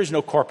to you. There is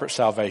no corporate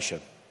salvation.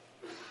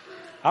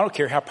 I don't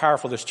care how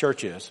powerful this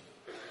church is.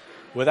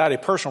 Without a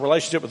personal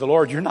relationship with the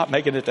Lord, you're not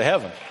making it to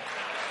heaven.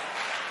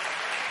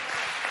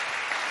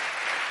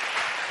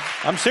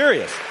 I'm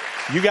serious.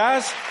 You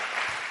guys,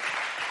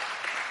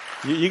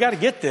 you got to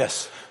get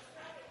this.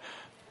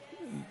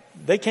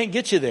 They can't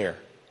get you there.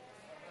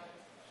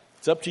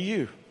 It's up to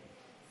you.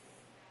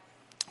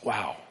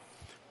 Wow.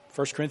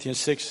 1 Corinthians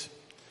 6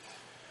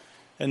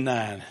 And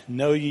 9,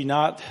 know ye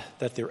not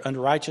that the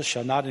unrighteous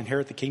shall not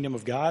inherit the kingdom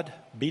of God?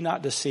 Be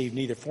not deceived,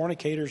 neither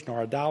fornicators,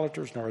 nor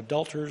idolaters, nor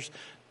adulterers,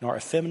 nor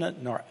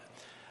effeminate, nor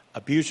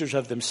abusers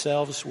of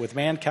themselves with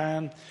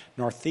mankind,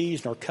 nor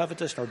thieves, nor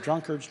covetous, nor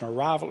drunkards, nor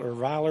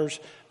revilers,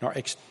 nor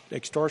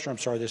extortioners, I'm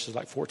sorry, this is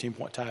like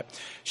 14-point type,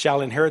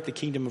 shall inherit the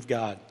kingdom of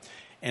God.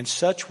 And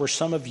such were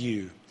some of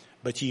you,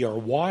 but ye are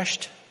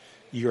washed,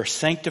 ye are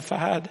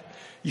sanctified,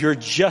 you're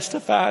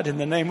justified in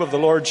the name of the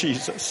Lord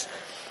Jesus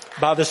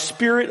by the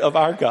Spirit of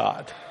our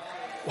God.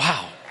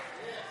 Wow.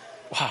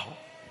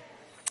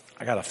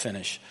 I got to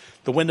finish.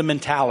 The wind of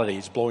mentality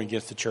is blowing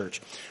against the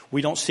church.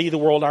 We don't see the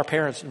world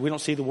we don't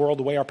see the world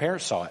the way our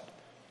parents saw it.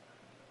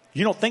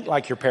 You don't think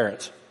like your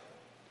parents.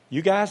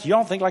 You guys, you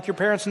don't think like your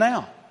parents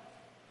now.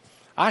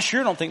 I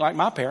sure don't think like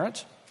my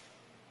parents.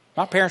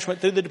 My parents went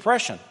through the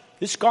Depression.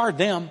 It scarred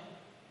them.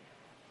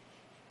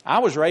 I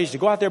was raised to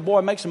go out there, boy,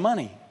 and make some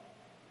money.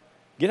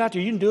 Get out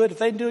there, you can do it. If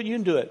they can do it, you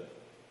can do it.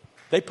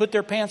 They put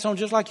their pants on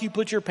just like you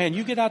put your pants.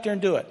 You get out there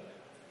and do it.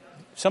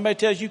 Somebody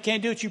tells you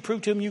can't do it, you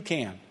prove to them you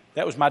can.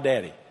 That was my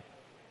daddy.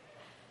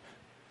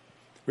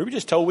 We were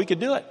just told we could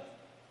do it.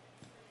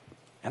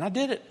 And I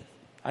did it.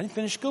 I didn't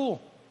finish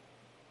school.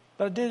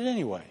 But I did it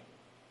anyway.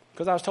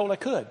 Because I was told I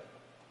could.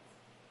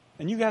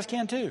 And you guys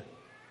can too.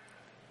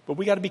 But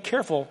we got to be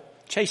careful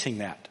chasing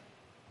that.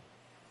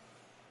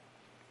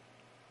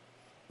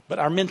 But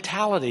our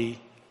mentality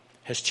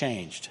has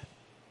changed.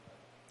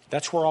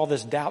 That's where all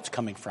this doubt's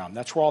coming from.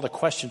 That's where all the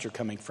questions are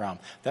coming from.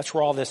 That's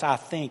where all this I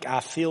think, I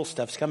feel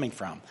stuff's coming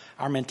from.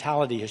 Our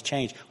mentality has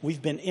changed.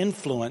 We've been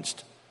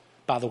influenced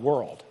by the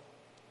world.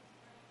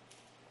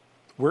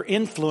 We're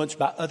influenced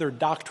by other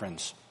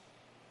doctrines.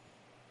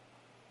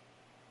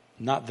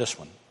 Not this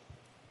one.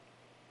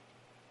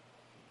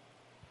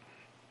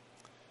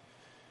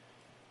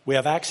 We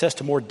have access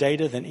to more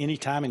data than any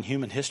time in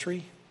human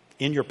history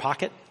in your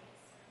pocket.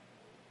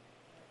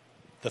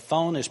 The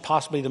phone is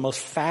possibly the most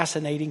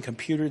fascinating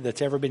computer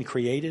that's ever been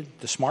created.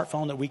 The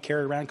smartphone that we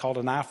carry around called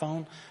an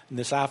iPhone. And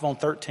this iPhone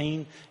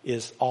 13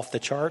 is off the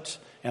charts.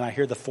 And I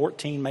hear the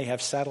 14 may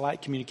have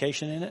satellite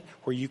communication in it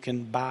where you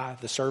can buy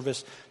the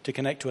service to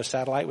connect to a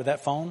satellite with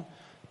that phone.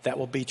 That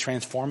will be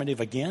transformative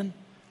again.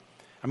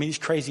 I mean, these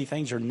crazy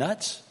things are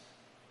nuts.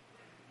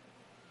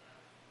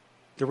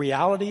 The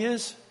reality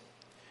is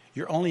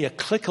you're only a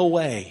click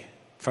away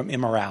from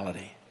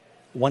immorality.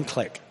 One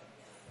click.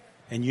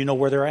 And you know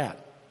where they're at.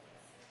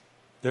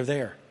 They're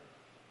there.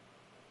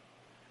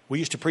 We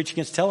used to preach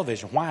against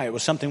television. Why? It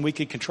was something we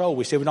could control.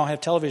 We said we don't have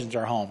televisions in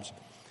our homes.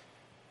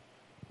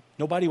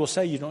 Nobody will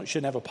say you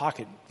shouldn't have a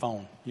pocket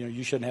phone.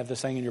 You shouldn't have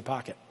this thing in your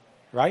pocket.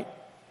 Right?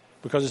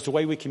 Because it's the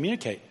way we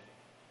communicate.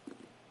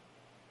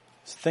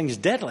 This thing is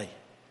deadly.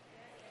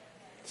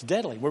 It's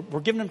deadly. We're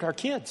giving them to our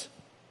kids.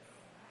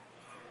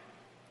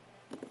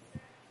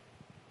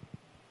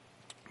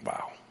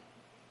 Wow.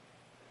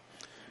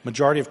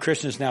 Majority of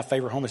Christians now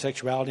favor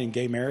homosexuality and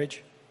gay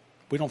marriage.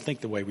 We don't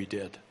think the way we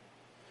did.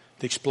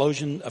 The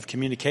explosion of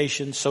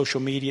communication,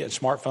 social media, and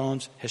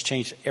smartphones has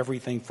changed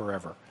everything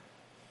forever.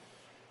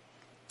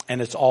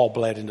 And it's all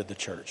bled into the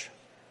church.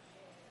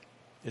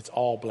 It's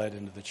all bled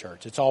into the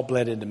church. It's all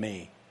bled into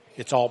me.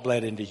 It's all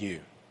bled into you.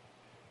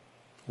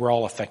 We're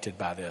all affected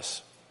by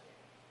this.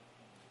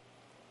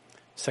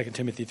 2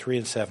 Timothy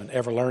 3:7,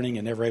 ever learning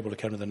and never able to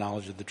come to the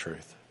knowledge of the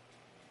truth.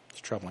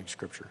 It's troubling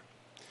scripture.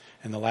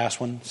 And the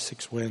last one,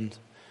 6 winds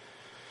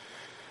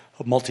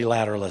of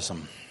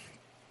multilateralism.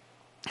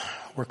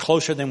 We're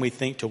closer than we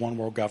think to one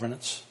world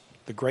governance.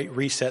 The Great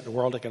Reset, the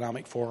World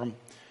Economic Forum,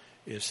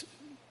 is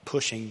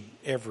pushing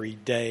every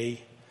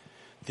day.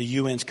 The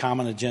UN's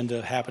Common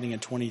Agenda happening in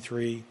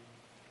 23,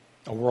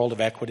 a world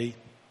of equity.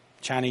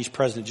 Chinese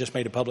president just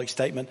made a public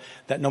statement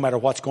that no matter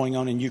what's going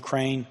on in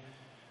Ukraine,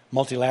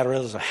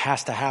 multilateralism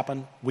has to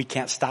happen. We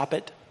can't stop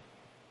it.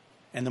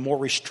 And the more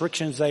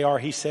restrictions they are,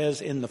 he says,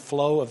 in the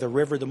flow of the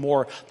river, the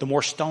more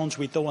stones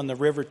we throw in the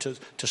river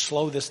to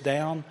slow this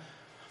down,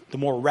 the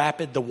more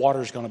rapid the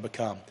water is going to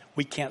become.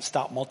 We can't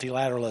stop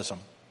multilateralism.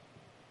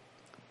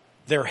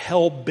 They're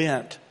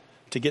hell-bent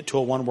to get to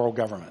a one-world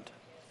government.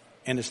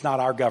 And it's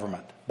not our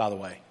government, by the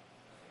way.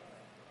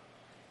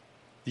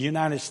 The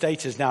United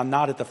States is now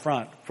not at the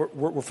front.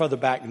 We're further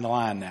back in the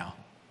line now.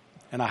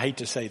 And I hate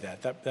to say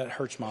that. That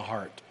hurts my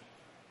heart.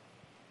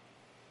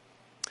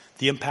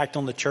 The impact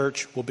on the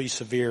church will be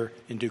severe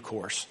in due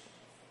course.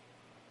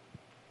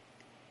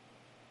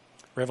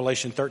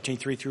 Revelation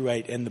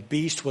 13:3-8. And the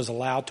beast was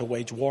allowed to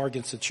wage war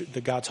against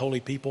the God's holy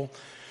people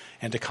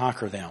and to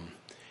conquer them.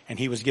 And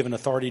he was given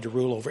authority to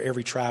rule over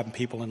every tribe and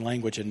people and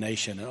language and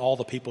nation. And all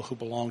the people who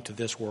belong to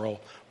this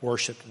world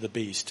worshiped the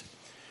beast.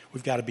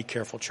 We've got to be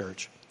careful,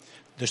 church.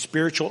 The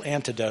spiritual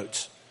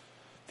antidotes.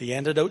 The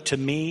antidote to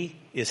me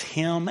is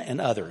him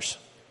and others.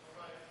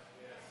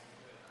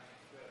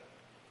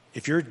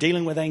 If you're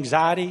dealing with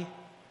anxiety,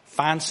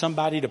 find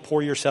somebody to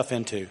pour yourself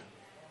into.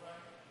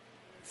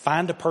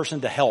 Find a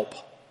person to help.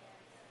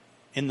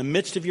 In the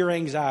midst of your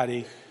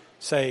anxiety,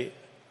 say,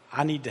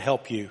 I need to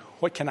help you.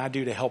 What can I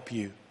do to help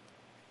you?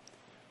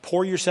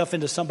 Pour yourself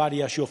into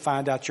somebody else. You'll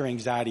find out your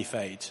anxiety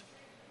fades.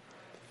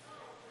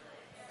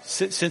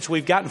 Since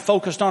we've gotten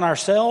focused on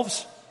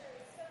ourselves,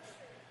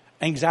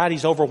 anxiety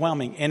is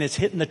overwhelming, and it's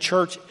hitting the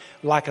church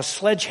like a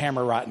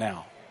sledgehammer right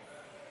now.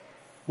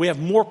 We have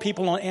more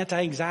people on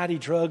anti-anxiety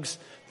drugs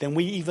than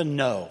we even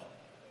know.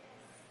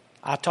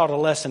 I taught a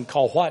lesson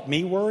called What?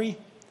 Me Worry?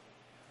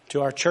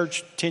 To our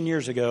church 10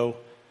 years ago,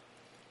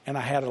 and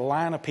I had a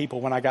line of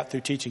people when I got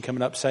through teaching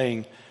coming up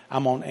saying,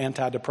 I'm on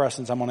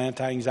antidepressants, I'm on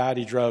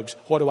anti-anxiety drugs.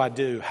 What do I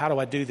do? How do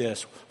I do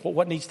this?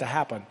 What needs to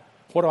happen?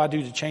 What do I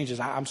do to change this?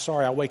 I'm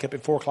sorry, I wake up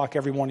at 4 o'clock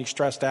every morning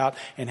stressed out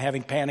and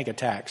having panic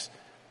attacks.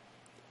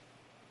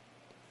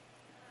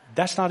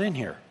 That's not in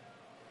here.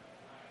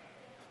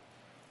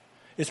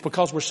 It's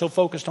because we're so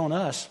focused on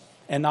us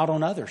and not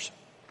on others.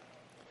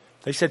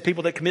 They said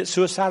people that commit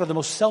suicide are the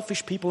most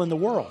selfish people in the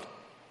world.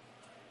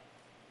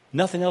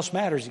 Nothing else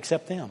matters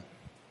except them.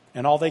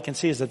 And all they can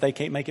see is that they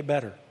can't make it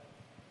better.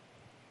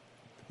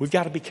 We've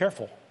got to be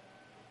careful.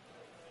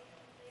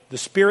 The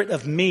spirit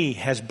of me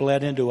has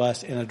bled into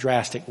us in a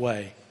drastic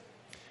way.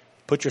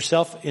 Put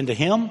yourself into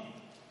Him,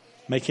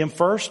 make Him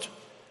first,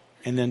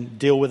 and then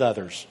deal with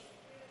others.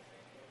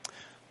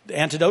 The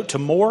antidote to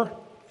more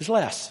is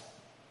less.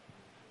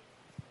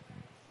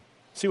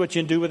 See what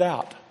you can do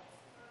without.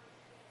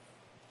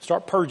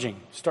 Start purging.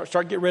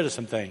 Start get rid of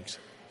some things.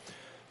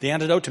 The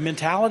antidote to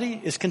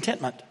mentality is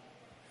contentment.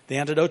 The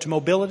antidote to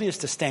mobility is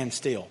to stand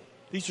still.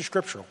 These are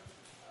scriptural.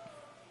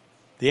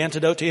 The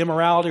antidote to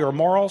immorality or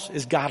morals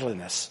is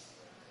godliness.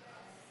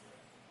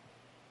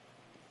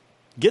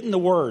 Get in the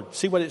Word.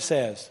 See what it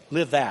says.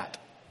 Live that.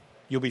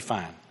 You'll be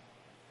fine.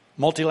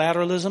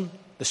 Multilateralism,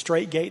 the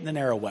straight gate and the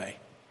narrow way.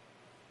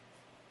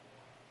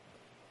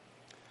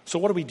 So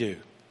what do?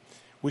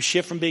 We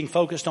shift from being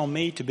focused on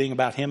me to being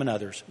about Him and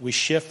others. We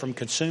shift from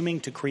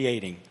consuming to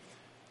creating.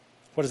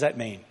 What does that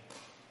mean?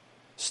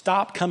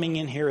 Stop coming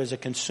in here as a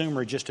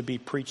consumer just to be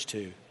preached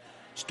to.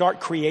 Start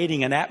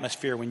creating an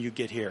atmosphere when you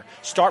get here.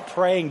 Start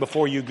praying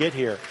before you get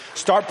here.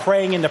 Start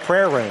praying in the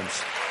prayer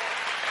rooms.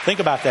 Think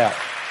about that.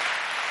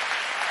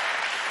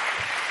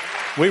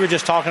 We were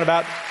just talking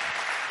about,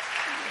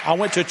 I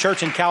went to a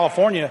church in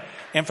California,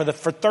 and for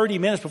 30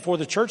 minutes before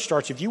the church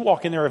starts, if you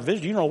walk in there a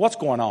visit, you know what's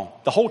going on.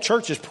 The whole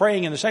church is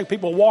praying in the same.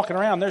 People are walking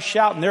around, they're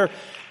shouting,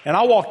 and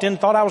I walked in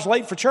and thought I was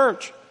late for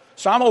church.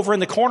 So I'm over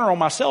in the corner on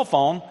my cell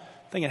phone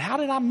thinking, how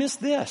did I miss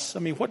this? I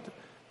mean,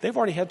 they've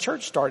already had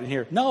church starting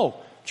here. No,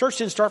 church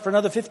didn't start for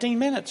another 15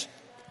 minutes.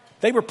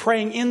 They were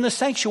praying in the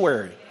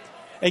sanctuary.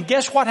 And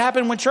guess what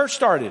happened when church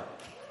started?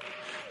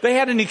 They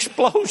had an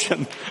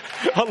explosion,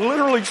 a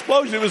literal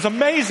explosion. It was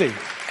amazing.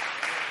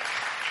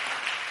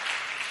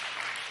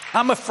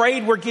 I'm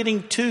afraid we're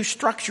getting too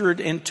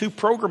structured and too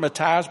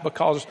programmatized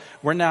because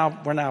we're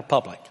now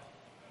public.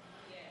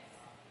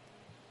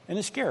 And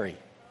it's scary.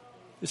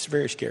 It's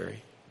very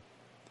scary.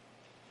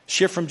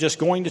 Shift from just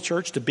going to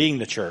church to being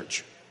the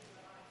church.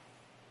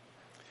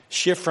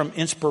 Shift from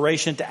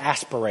inspiration to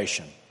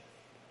aspiration.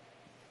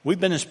 We've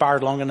been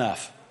inspired long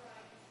enough.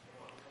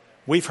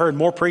 We've heard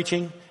more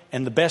preaching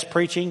and the best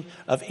preaching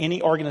of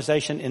any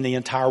organization in the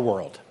entire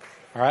world.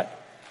 All right?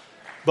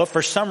 But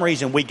for some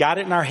reason, we got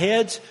it in our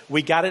heads,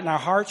 we got it in our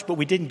hearts, but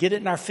we didn't get it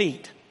in our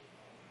feet.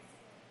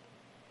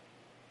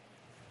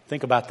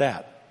 Think about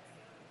that.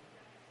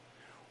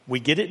 We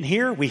get it in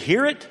here, we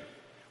hear it,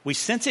 we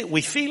sense it,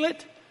 we feel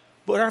it,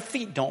 but our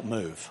feet don't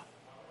move.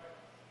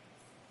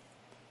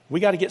 We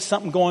got to get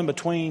something going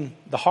between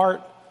the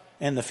heart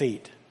and the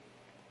feet.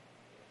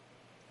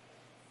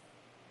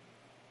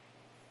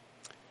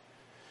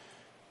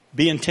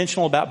 Be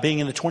intentional about being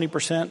in the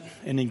 20%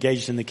 and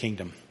engaged in the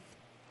kingdom.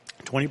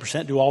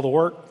 20% do all the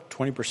work.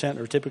 20%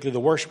 are typically the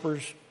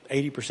worshipers.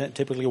 80%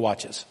 typically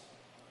watches.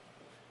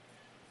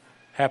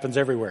 Happens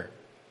everywhere.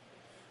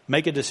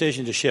 Make a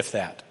decision to shift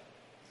that.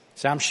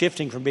 So I'm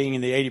shifting from being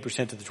in the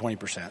 80% to the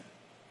 20%.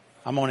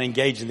 I'm going to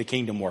engage in the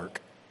kingdom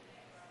work.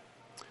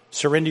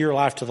 Surrender your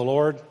life to the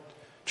Lord.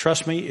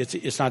 Trust me,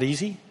 it's not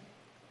easy,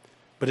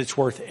 but it's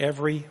worth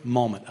every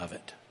moment of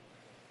it.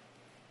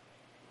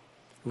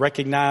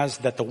 Recognize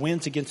that the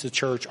wins against the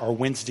church are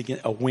wins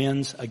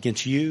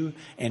against you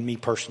and me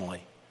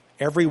personally.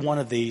 Every one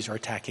of these are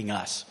attacking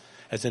us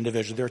as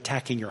individuals. They're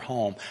attacking your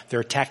home.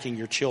 They're attacking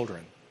your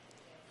children.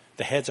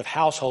 The heads of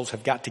households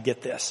have got to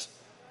get this.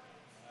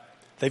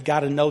 They've got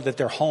to know that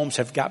their homes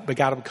have got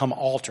to become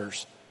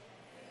altars.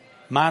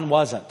 Mine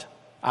wasn't.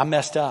 I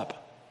messed up.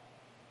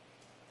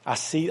 I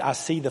see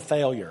the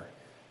failure.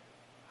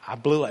 I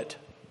blew it.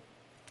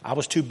 I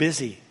was too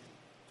busy.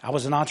 I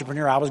was an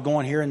entrepreneur. I was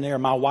going here and there.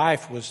 My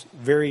wife was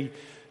very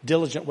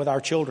diligent with our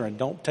children.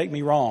 Don't take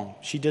me wrong.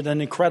 She did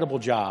an incredible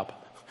job.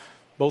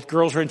 Both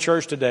girls are in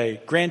church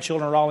today.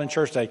 Grandchildren are all in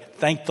church today.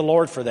 Thank the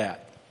Lord for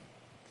that.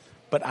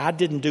 But I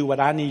didn't do what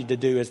I needed to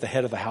do as the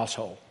head of the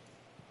household.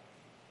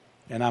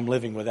 And I'm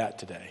living with that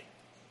today.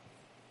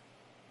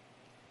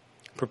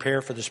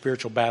 Prepare for the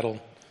spiritual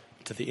battle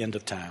to the end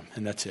of time.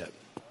 And that's it.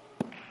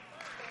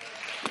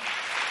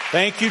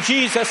 Thank you,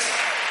 Jesus.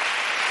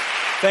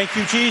 Thank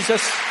you,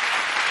 Jesus.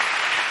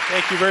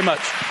 Thank you very much.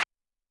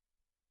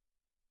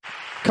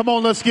 Come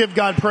on, let's give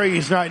God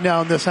praise right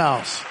now in this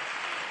house.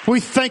 We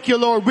thank you,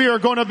 Lord. We are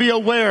going to be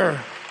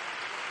aware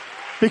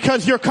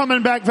Because you're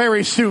coming back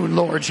very soon,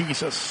 Lord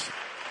Jesus.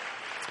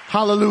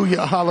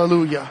 Hallelujah,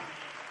 hallelujah.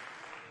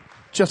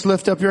 Just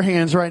lift up your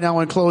hands right now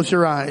and close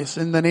your eyes.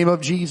 In the name of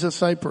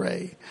Jesus, I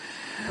pray.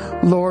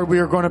 Lord, we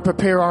are going to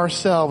prepare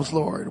ourselves,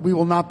 Lord. We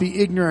will not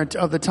be ignorant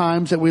of the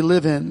times that we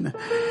live in.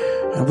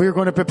 And we are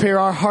going to prepare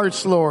our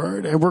hearts,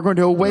 Lord. And we're going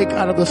to awake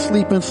out of the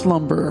sleep and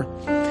slumber.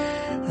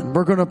 And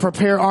we're going to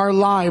prepare our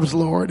lives,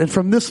 Lord. And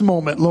from this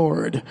moment,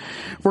 Lord,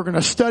 we're going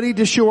to study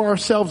to show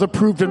ourselves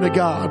approved unto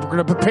God. We're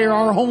going to prepare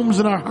our homes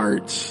and our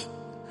hearts.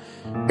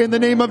 In the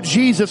name of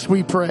Jesus,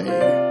 we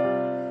pray.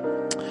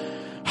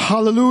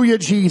 Hallelujah,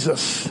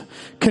 Jesus.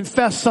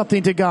 Confess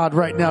something to God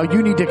right now.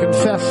 You need to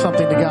confess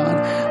something to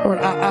God. Lord,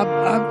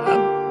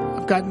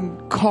 I've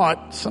gotten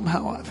caught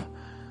somehow.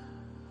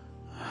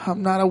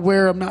 I'm not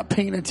aware. I'm not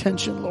paying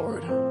attention,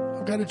 Lord.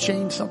 I've got to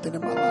change something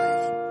in my life.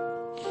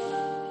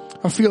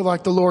 I feel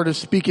like the Lord is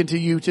speaking to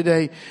you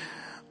today,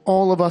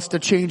 all of us, to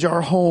change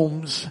our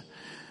homes.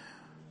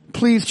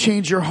 Please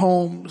change your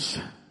homes.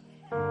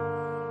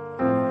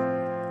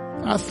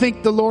 I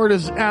think the Lord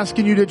is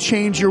asking you to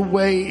change your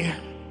way.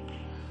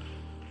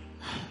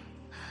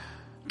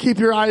 Keep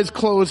your eyes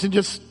closed and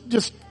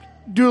just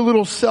do a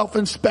little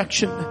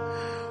self-inspection.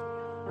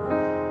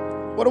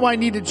 What do I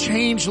need to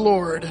change,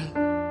 Lord?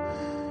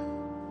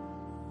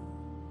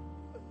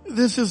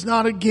 This is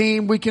not a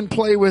game we can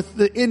play with.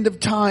 The end of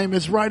time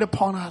is right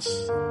upon us.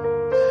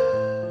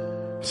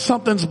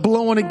 Something's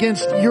blowing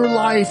against your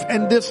life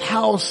and this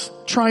house,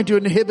 trying to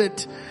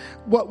inhibit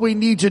what we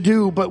need to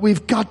do, but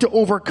we've got to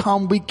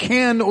overcome. We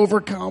can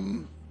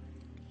overcome.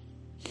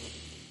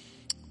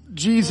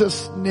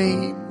 Jesus'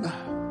 name.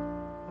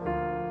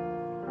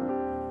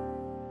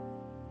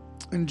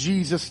 In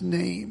Jesus'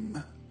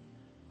 name.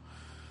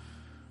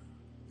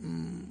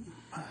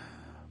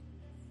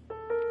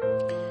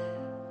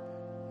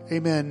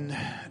 Amen.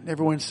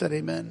 Everyone said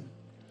amen.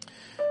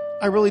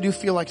 I really do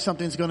feel like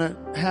something's going to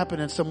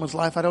happen in someone's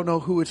life. I don't know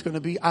who it's going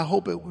to be. I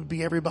hope it would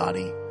be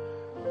everybody.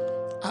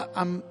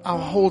 I'll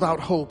hold out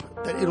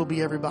hope that it'll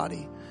be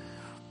everybody.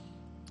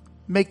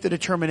 Make the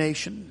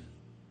determination.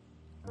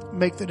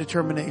 Make the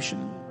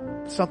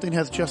determination. Something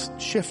has just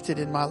shifted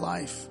in my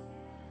life.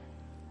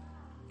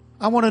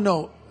 I want to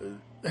know,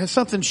 has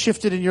something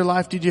shifted in your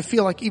life? Did you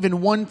feel like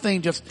even one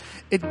thing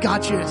it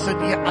got you? It said,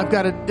 yeah, I've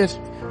got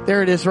to,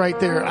 there it is right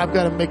there. I've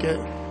got to make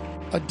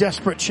a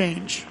desperate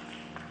change.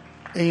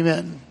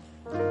 Amen.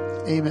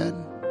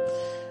 Amen.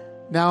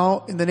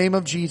 Now, in the name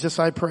of Jesus,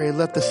 I pray,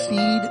 let the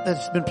seed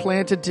that's been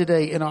planted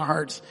today in our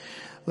hearts,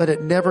 let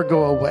it never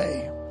go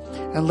away.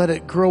 And let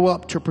it grow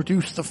up to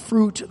produce the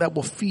fruit that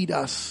will feed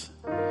us.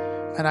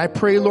 And I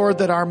pray, Lord,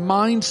 that our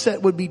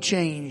mindset would be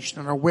changed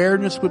and our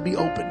awareness would be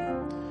open.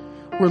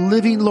 We're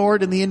living,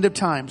 Lord, in the end of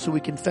time, so we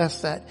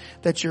confess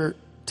that your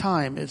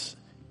time is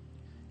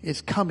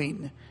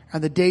coming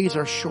and the days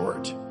are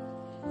short.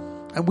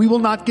 And we will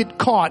not get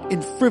caught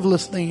in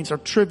frivolous things or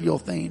trivial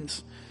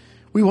things.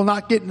 We will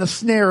not get in the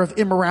snare of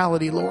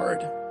immorality,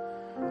 Lord.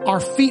 Our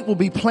feet will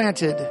be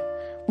planted.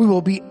 We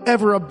will be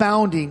ever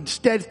abounding,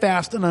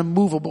 steadfast and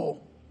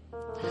unmovable.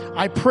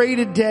 I pray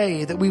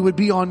today that we would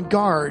be on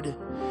guard.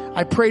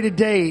 I pray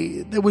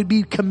today that we'd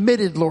be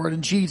committed, Lord,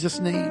 in Jesus'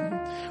 name.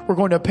 We're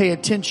going to pay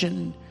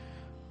attention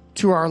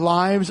to our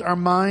lives, our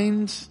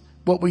minds,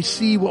 what we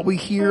see, what we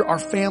hear, our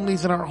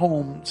families and our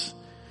homes.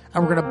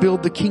 And we're going to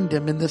build the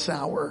kingdom in this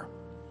hour.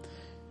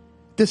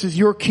 This is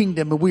your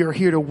kingdom and we are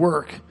here to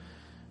work.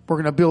 We're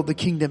going to build the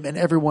kingdom. And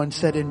everyone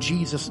said in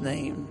Jesus'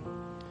 name,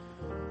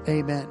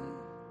 amen.